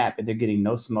off the map, and they're getting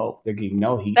no smoke, they're getting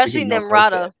no heat, especially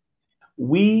Nimrata.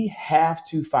 We have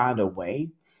to find a way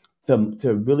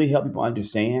to really help people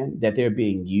understand that they're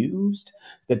being used,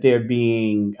 that they're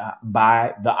being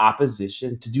by the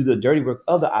opposition to do the dirty work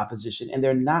of the opposition, and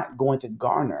they're not going to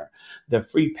garner the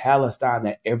free Palestine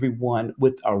that everyone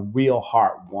with a real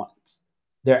heart wants.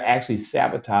 They're actually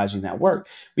sabotaging that work.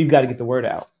 We've got to get the word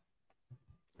out.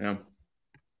 Yeah.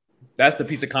 That's the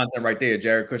piece of content right there.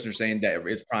 Jared Kushner saying that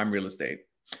it's prime real estate.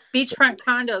 Beachfront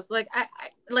condos, like I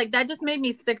like that just made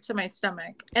me sick to my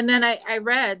stomach. And then I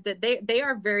read that they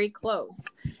are very close.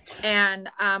 And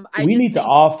I We just need to think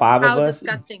all five of how us.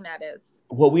 disgusting that is.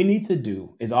 What we need to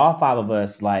do is all five of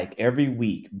us, like every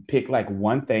week, pick like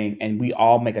one thing, and we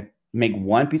all make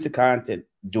one piece of content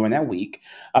during that week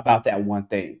about that one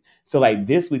thing. So like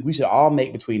this week, we should all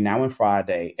make between now and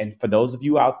Friday. And for those of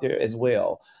you out there as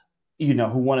well, who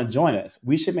want to join us,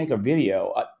 we should make a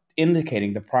video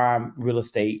indicating the prime real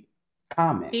estate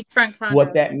comment, Beachfront what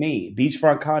condos. that means,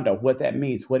 beachfront condo, what that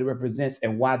means, what it represents,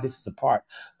 and why this is a part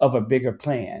of a bigger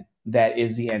plan that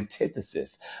is the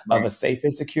antithesis of a safe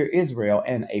and secure Israel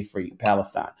and a free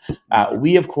Palestine.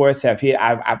 We, of course, have here.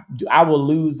 I will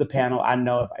lose the panel. I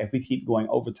know if we keep going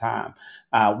over time,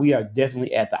 we are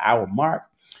definitely at the hour mark.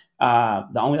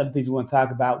 The only other things we want to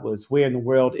talk about was where in the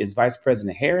world is Vice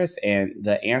President Harris? And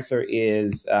the answer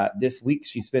is this week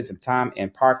she spent some time in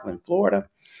Parkland, Florida,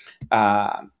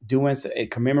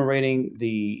 commemorating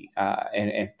the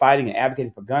and fighting and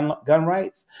advocating for gun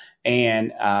rights.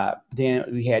 And then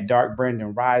we had Dark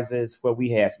Brandon Rises, where we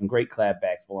had some great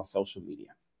clapbacks on social media.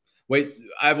 Wait,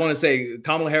 I want to say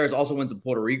Kamala Harris also went to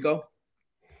Puerto Rico.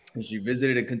 And she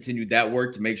visited and continued that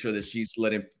work to make sure that she's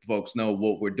letting folks know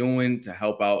what we're doing to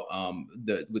help out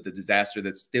with the disaster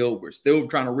that's we're still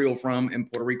trying to reel from in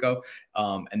Puerto Rico.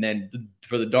 And then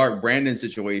for the Dark Brandon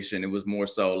situation, it was more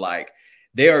so like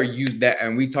they are used that,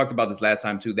 and we talked about this last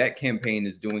time too. That campaign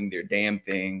is doing their damn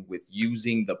thing with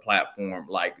using the platform.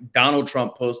 Like Donald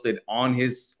Trump posted on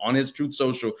his Truth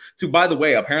Social. By the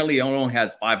way, apparently it only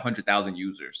has 500,000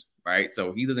 users. Right.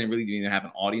 So he doesn't really even have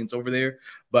an audience over there,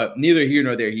 but neither here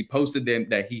nor there. He posted them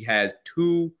that he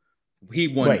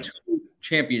won 2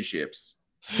 championships.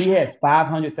 He has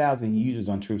 500,000 users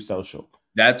on Truth Social.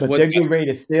 They're getting ready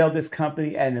to sell this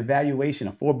company at an evaluation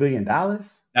of $4 billion.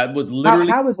 That was literally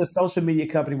how is a social media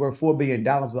company worth $4 billion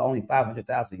with only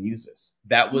 500,000 users?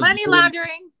 That was money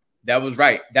laundering. That was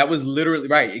right. That was literally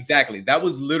right. Exactly. That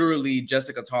was literally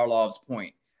Jessica Tarlov's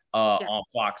point. On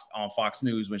Fox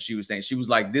News when she was saying, she was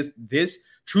like, this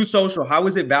Truth Social, how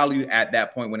is it valued at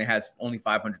that point when it has only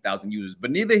 500,000 users?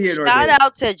 But neither here nor there. Shout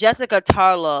out to Jessica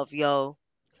Tarlov, yo.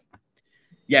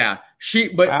 Yeah,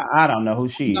 I don't know who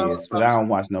she is because I don't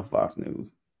watch no Fox News.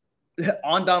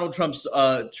 On Donald Trump's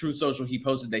Truth Social, he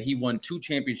posted that he won 2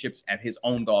 championships at his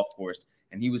own golf course.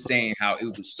 And he was saying how it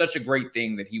was such a great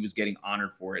thing that he was getting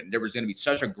honored for it. And there was going to be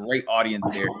such a great audience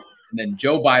there. And then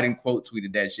Joe Biden quote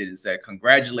tweeted that shit and said,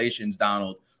 "Congratulations,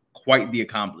 Donald. Quite the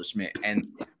accomplishment." And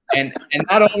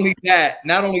not only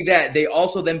that, they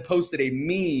also then posted a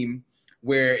meme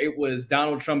where it was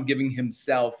Donald Trump giving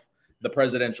himself the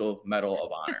Presidential Medal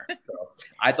of Honor. So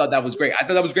I thought that was great. I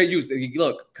thought that was great use.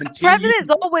 Look, continue.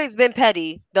 President's always been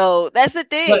petty, though. That's the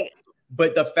thing.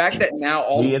 But the fact that now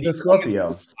all he is a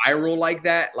Scorpio viral like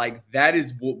that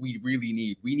is what we really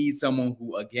need. We need someone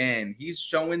who, again, he's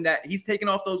showing that he's taking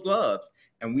off those gloves,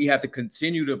 and we have to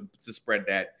continue to spread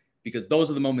that, because those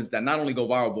are the moments that not only go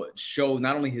viral, but show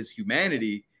not only his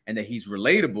humanity and that he's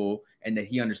relatable and that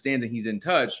he understands and he's in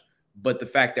touch, but the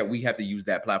fact that we have to use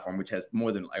that platform, which has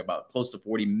more than about close to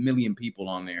 40 million people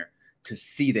on there, to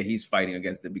see that he's fighting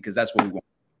against it, because that's what we want.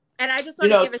 And I just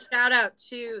want to give a shout out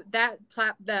to that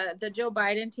the Joe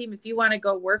Biden team. If you want to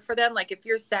go work for them, like if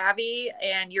you're savvy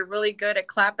and you're really good at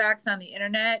clapbacks on the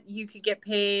internet, you could get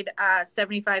paid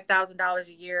 $75,000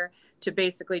 a year to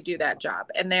basically do that job.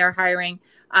 And they are hiring.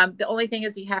 The only thing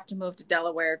is you have to move to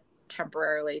Delaware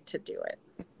temporarily to do it.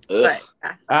 But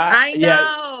I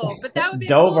know, but that would be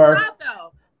Dover, a cool job,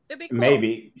 though. It'd be cool.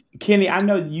 Maybe. Kenny, I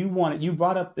know you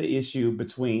brought up the issue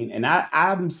between, and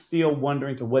I'm still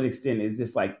wondering to what extent is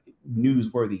this like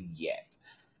newsworthy yet,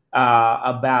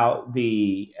 about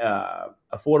the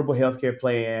affordable healthcare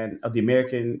plan of the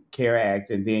American Care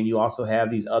Act, and then you also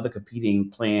have these other competing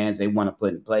plans they want to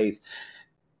put in place.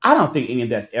 I don't think any of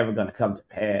that's ever going to come to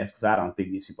pass, because I don't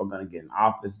think these people are going to get in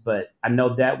office. But I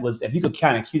know that was, if you could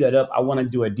kind of cue that up, I want to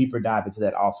do a deeper dive into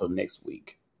that also next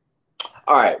week.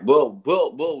 All right, we'll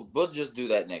just do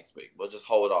that next week. We'll just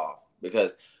hold off,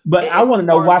 because. But I want to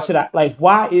know,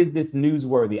 why is this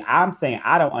newsworthy? I'm saying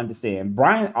I don't understand.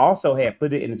 Brian also had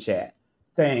put it in the chat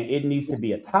saying it needs to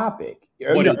be a topic.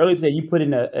 Earlier today, you put in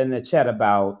the chat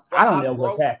about, I don't know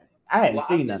what's happening. I hadn't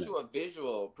seen nothing. I sent you a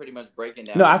visual pretty much breaking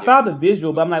down. No, I saw the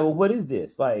visual, but I'm like, well, what is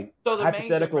this? Like, so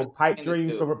hypothetical pipe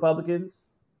dreams for Republicans?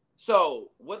 So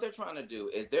what they're trying to do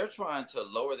is they're trying to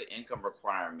lower the income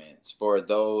requirements for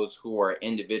those who are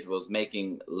individuals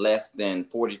making less than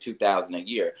 $42,000 a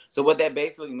year. So what that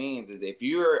basically means is if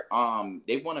you're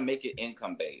they want to make it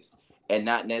income based and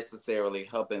not necessarily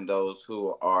helping those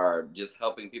who are just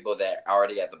helping people that are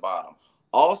already at the bottom.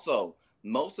 Also,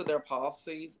 most of their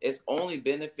policies is only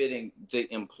benefiting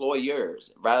the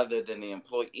employers rather than the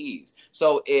employees.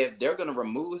 So if they're going to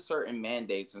remove certain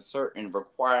mandates and certain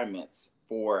requirements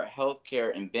for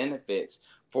healthcare and benefits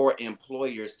for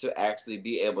employers to actually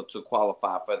be able to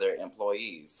qualify for their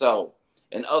employees. So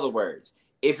in other words,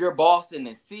 if you're Boston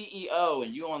and CEO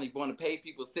and you only want to pay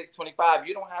people $6.25,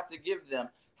 you don't have to give them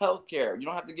health care. You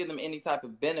don't have to give them any type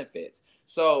of benefits.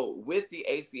 So with the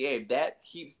ACA, that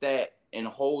keeps that and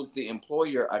holds the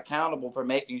employer accountable for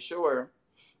making sure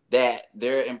that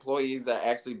their employees are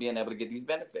actually being able to get these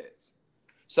benefits.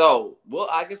 So, well,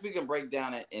 I guess we can break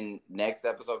down it in next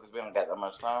episode because we don't got that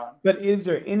much time. But is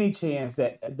there any chance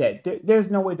that there's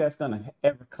no way that's going to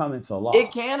ever come into law?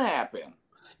 It can happen.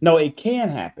 No, it can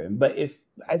happen, but it's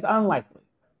unlikely.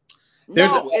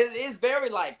 It's very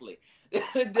likely.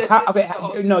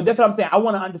 No, that's what I'm saying. I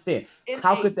want to understand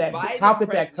how could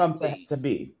that come to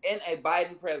be? In a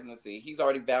Biden presidency, he's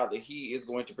already vowed that he is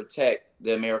going to protect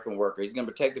the American worker. He's going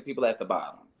to protect the people at the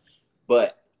bottom.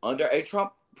 But under a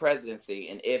Trump presidency,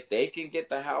 and if they can get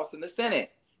the House and the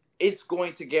Senate, it's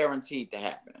going to guarantee to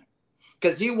happen.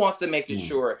 Because he wants to make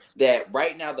sure that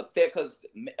right now because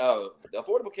the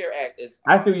Affordable Care Act is.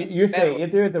 I think you're saying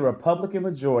if there is a Republican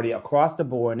majority across the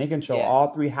board and they control all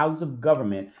three houses of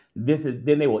government,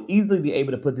 then they will easily be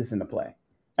able to put this into play.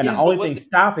 And the only thing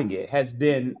stopping it has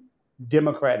been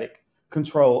Democratic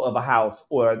control of a House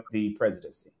or the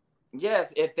presidency.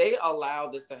 Yes, if they allow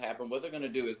this to happen, what they're going to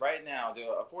do is right now the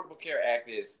Affordable Care Act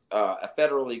is a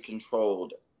federally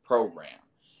controlled program.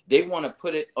 They want to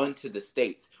put it onto the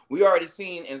states. We already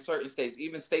seen in certain states,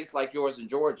 even states like yours in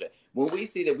Georgia, when we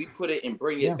see that we put it and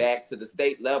bring it back to the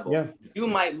state level, you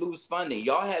might lose funding.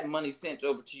 Y'all had money sent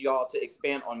over to y'all to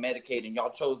expand on Medicaid, and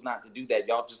y'all chose not to do that.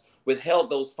 Y'all just withheld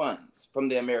those funds from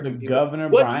the American people. Governor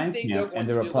Brian Kemp and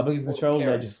the Republican-controlled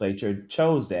legislature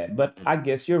chose that. But I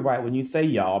guess you're right when you say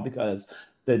y'all because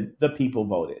the people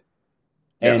voted.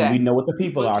 And we know what the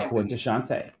people are, according to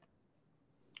Shantae.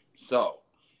 So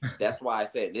that's why I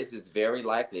said this is very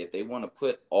likely if they want to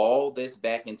put all this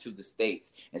back into the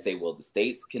states and say, well, the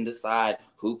states can decide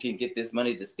who can get this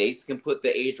money. The states can put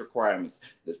the age requirements.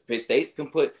 The states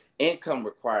can put income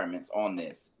requirements on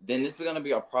this. Then this is going to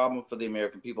be a problem for the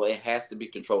American people. It has to be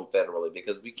controlled federally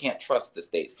because we can't trust the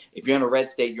states. If you're in a red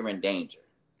state, you're in danger.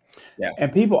 Yeah.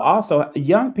 And people also,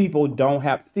 young people don't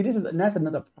have, that's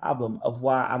another problem of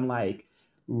why I'm like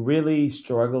really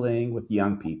struggling with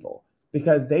young people.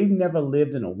 Because they've never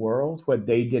lived in a world where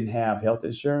they didn't have health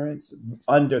insurance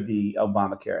under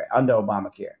Obamacare.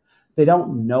 They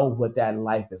don't know what that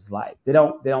life is like. They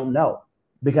don't know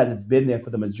because it's been there for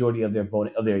the majority of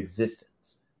their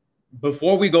existence.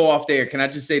 Before we go off there, can I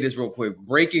just say this real quick?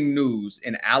 Breaking news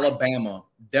in Alabama,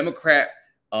 Democrat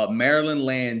Maryland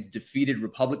Lands defeated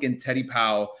Republican Teddy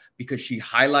Powell because she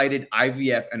highlighted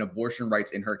IVF and abortion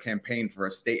rights in her campaign for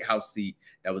a state house seat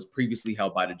that was previously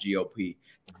held by the GOP.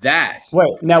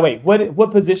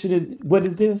 What position is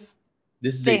this?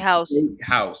 This is state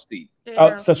house seat.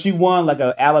 So she won like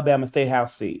an Alabama state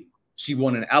house seat. She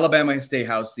won an Alabama state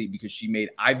house seat because she made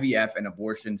IVF and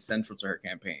abortion central to her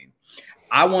campaign.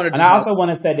 I also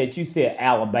want to say that you said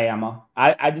Alabama.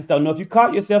 I just don't know if you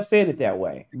caught yourself saying it that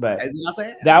way, but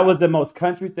that was the most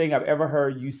country thing I've ever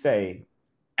heard you say.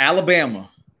 Alabama.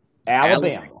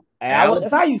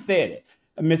 That's how you said it.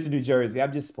 Mr. New Jersey.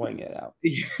 I'm just pointing it out.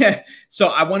 Yeah. So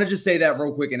I want to just say that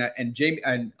real quick, and Jamie,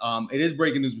 and it is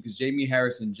breaking news because Jamie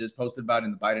Harrison just posted about it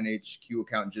in the Biden HQ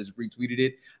account and just retweeted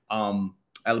it.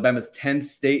 Alabama's 10th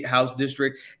state house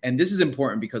district, and this is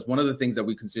important because one of the things that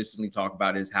we consistently talk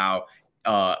about is how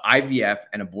IVF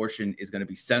and abortion is going to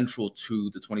be central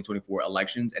to the 2024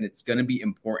 elections. And it's going to be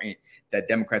important that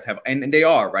Democrats have, and they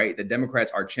are, right? The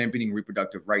Democrats are championing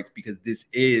reproductive rights because this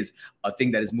is a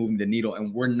thing that is moving the needle.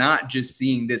 And we're not just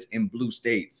seeing this in blue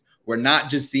states. We're not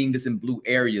just seeing this in blue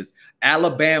areas.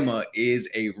 Alabama is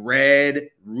a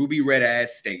ruby red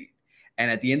ass state.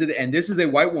 And at the end of and this is a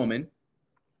white woman.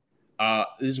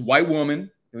 This white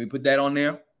woman. Can we put that on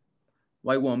there?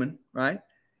 White woman, right?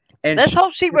 And let's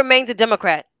hope she remains a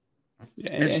Democrat.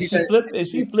 And she flipped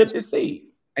the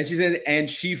seat. And she said, and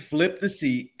she flipped the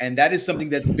seat. And that is something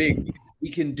that's big. We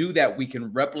can do that. We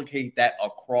can replicate that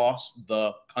across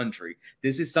the country.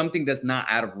 This is something that's not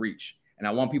out of reach. And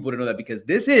I want people to know that because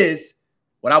this is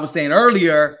what I was saying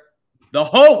earlier, the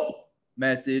hope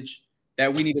message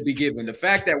that we need to be given. The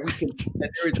fact that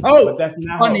there is hope but that's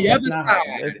not on hope. the That's other not side.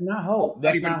 Hope. That's not hope.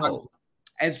 That's not hope.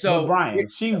 And so, but Brian,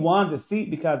 she won the seat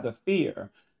because of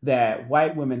fear that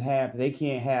white women have. They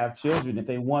can't have children if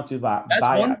they want to by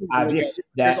IVF.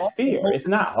 That's fear. It's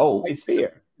not hope. It's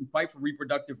fear. Fight for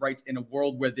reproductive rights in a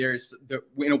world where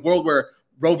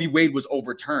Roe v. Wade was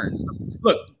overturned.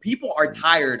 look, people are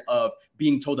tired of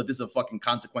being told that this is a fucking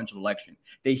consequential election.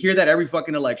 They hear that every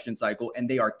fucking election cycle, and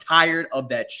they are tired of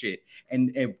that shit.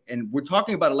 And we're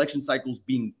talking about election cycles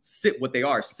being what they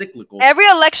are, cyclical. Every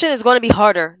election is going to be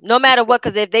harder, no matter what.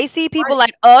 Because if they see people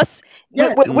like us,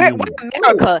 yes, we're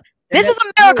America. This is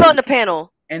America on the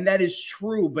panel. And that is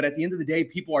true. But at the end of the day,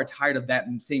 people are tired of that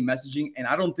same messaging. And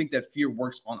I don't think that fear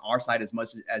works on our side as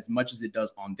much as it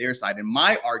does on their side. And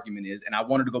my argument is, and I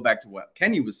wanted to go back to what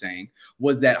Kenny was saying,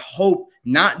 was that hope,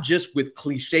 not just with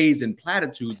cliches and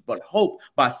platitudes, but hope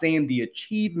by saying the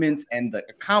achievements and the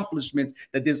accomplishments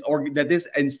that this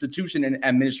institution and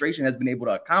administration has been able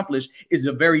to accomplish is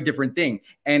a very different thing.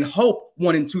 And hope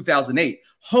won in 2008.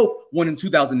 Hope won in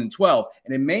 2012,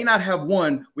 and it may not have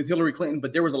won with Hillary Clinton,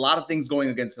 but there was a lot of things going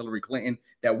against Hillary Clinton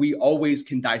that we always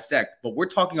can dissect. But we're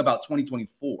talking about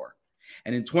 2024.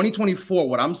 And in 2024,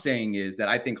 what I'm saying is that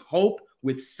I think hope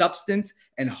with substance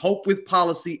and hope with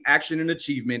policy, action, and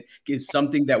achievement is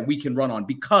something that we can run on.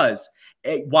 Because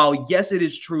while, yes, it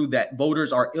is true that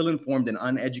voters are ill-informed and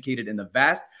uneducated, and the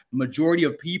vast majority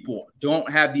of people don't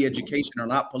have the education or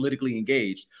not politically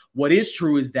engaged, what is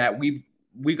true is that we've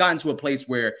gotten to a place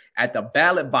where at the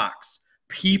ballot box,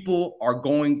 people are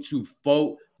going to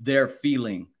vote their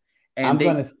feeling. And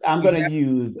I'm gonna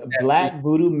use black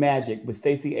voodoo magic with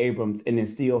Stacey Abrams and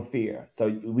instill fear. So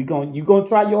you gonna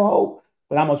try your hope,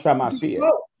 but I'm gonna try my fear.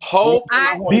 Hope,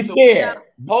 be scared.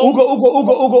 Hope,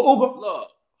 ooga. Look,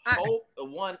 hope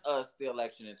won us the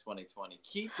election in 2020.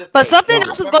 Keep the but something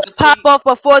else is going to pop up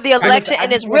before the election,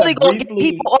 and it's really going to get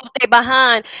people off their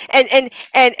behind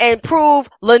and prove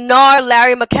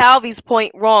Larry McCalvy's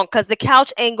point wrong, because the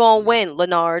couch ain't going to win,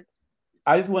 Leonard.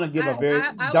 I just want to give a very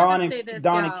Don and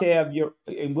Kev,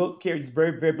 and we'll carry this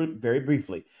very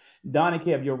briefly. Don and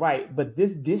Kev, you're right, but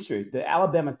this district, the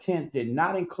Alabama 10th, did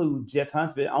not include just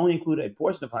Huntsville; it only included a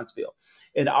portion of Huntsville,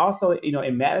 and also,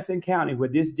 in Madison County, where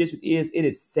this district is, it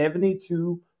is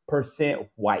 72%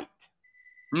 white,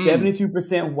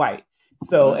 72% white.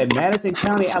 So, in Madison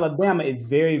County, Alabama, is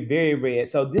very, very red.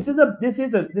 So this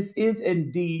is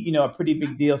indeed, a pretty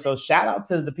big deal. So shout out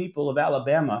to the people of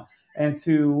Alabama and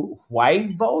to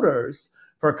white voters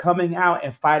for coming out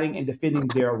and fighting and defending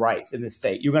their rights in the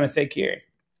state. You're going to say, Carrie?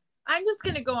 I'm just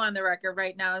going to go on the record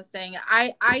right now as saying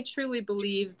I truly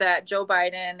believe that Joe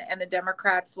Biden and the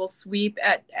Democrats will sweep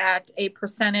at a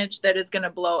percentage that is going to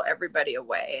blow everybody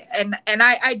away. And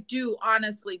I do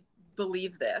honestly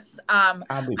believe this.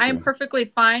 I'm perfectly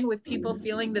fine with people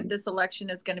feeling that this election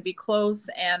is going to be close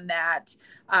and that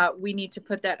we need to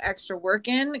put that extra work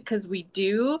in, because we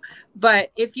do.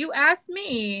 But if you ask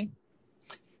me,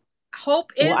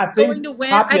 hope is going to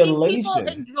win. I think people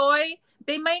enjoy.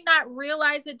 They might not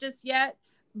realize it just yet,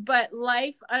 but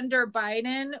life under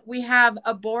Biden, we have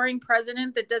a boring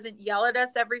president that doesn't yell at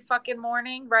us every fucking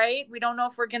morning, right? We don't know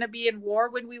if we're going to be in war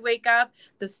when we wake up.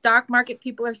 The stock market,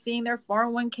 people are seeing their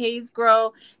 401ks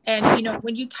grow. And,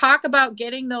 when you talk about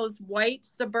getting those white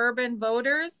suburban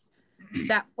voters,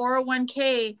 that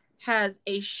 401k has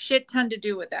a shit ton to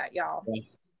do with that, y'all.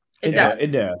 It does. It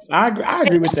does. I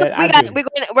agree with that.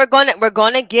 We're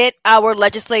gonna get our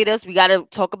legislators. We got to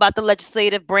talk about the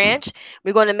legislative branch.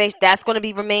 We're gonna make that's gonna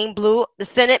be remain blue. The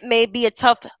Senate may be a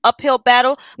tough uphill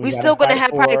battle. We're still gonna have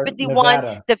probably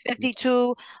 51 to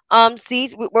 52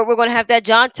 seats. We're gonna have that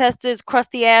John Tester's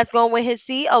crusty ass gonna win his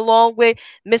seat, along with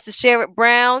Mr. Sherrod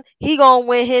Brown. He gonna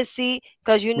win his seat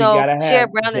because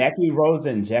Sherrod Brown.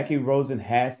 Jackie Rosen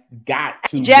has got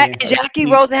to. Jackie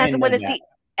Rosen has to win a seat.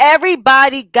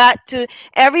 Everybody that's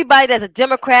a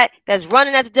Democrat, that's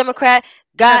running as a Democrat,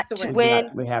 got to win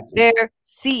their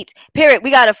seat. Period. We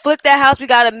got to flip that house. We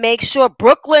got to make sure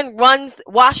Brooklyn runs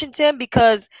Washington,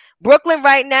 because Brooklyn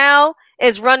right now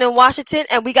is running Washington,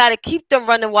 and we got to keep them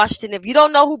running Washington. If you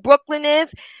don't know who Brooklyn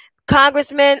is,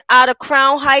 Congressman out of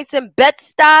Crown Heights and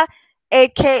Bed-Stuy,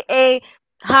 a.k.a.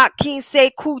 Hakeem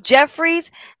Sekou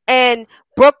Jeffries, and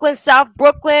Brooklyn, South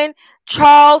Brooklyn,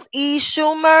 Charles E.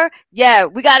 Schumer. Yeah,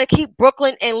 we got to keep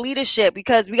Brooklyn in leadership,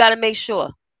 because we got to make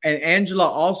sure. And Angela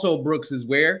also Brooks is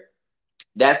where?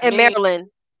 That's in Maryland.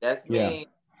 That's me,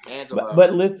 Angela.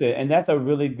 But listen, and that's a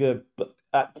really good.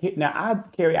 Now,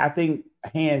 Carrie, I think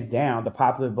hands down, the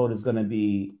popular vote is going to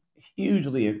be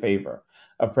hugely in favor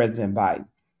of President Biden.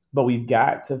 But we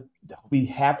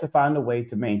have to find a way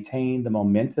to maintain the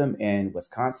momentum in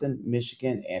Wisconsin,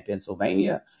 Michigan, and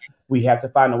Pennsylvania. We have to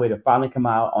find a way to finally come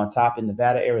out on top in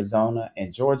Nevada, Arizona,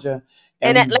 and Georgia.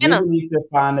 And Atlanta. We really need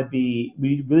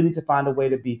to find a way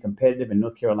to be competitive in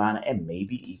North Carolina and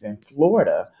maybe even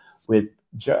Florida with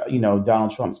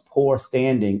Donald Trump's poor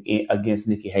standing against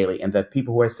Nikki Haley, and the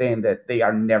people who are saying that they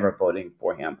are never voting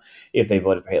for him if they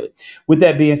voted for Haley. With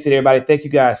that being said, everybody, thank you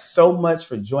guys so much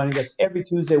for joining us. Every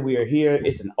Tuesday we are here.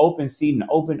 It's an open seat, an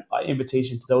open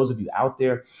invitation to those of you out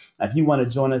there. If you want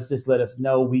to join us, just let us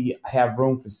know. We have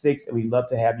room for 6, and we'd love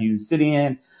to have you sit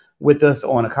in with us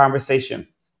on a conversation.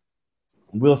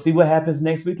 We'll see what happens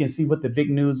next week and see what the big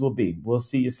news will be. We'll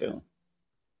see you soon.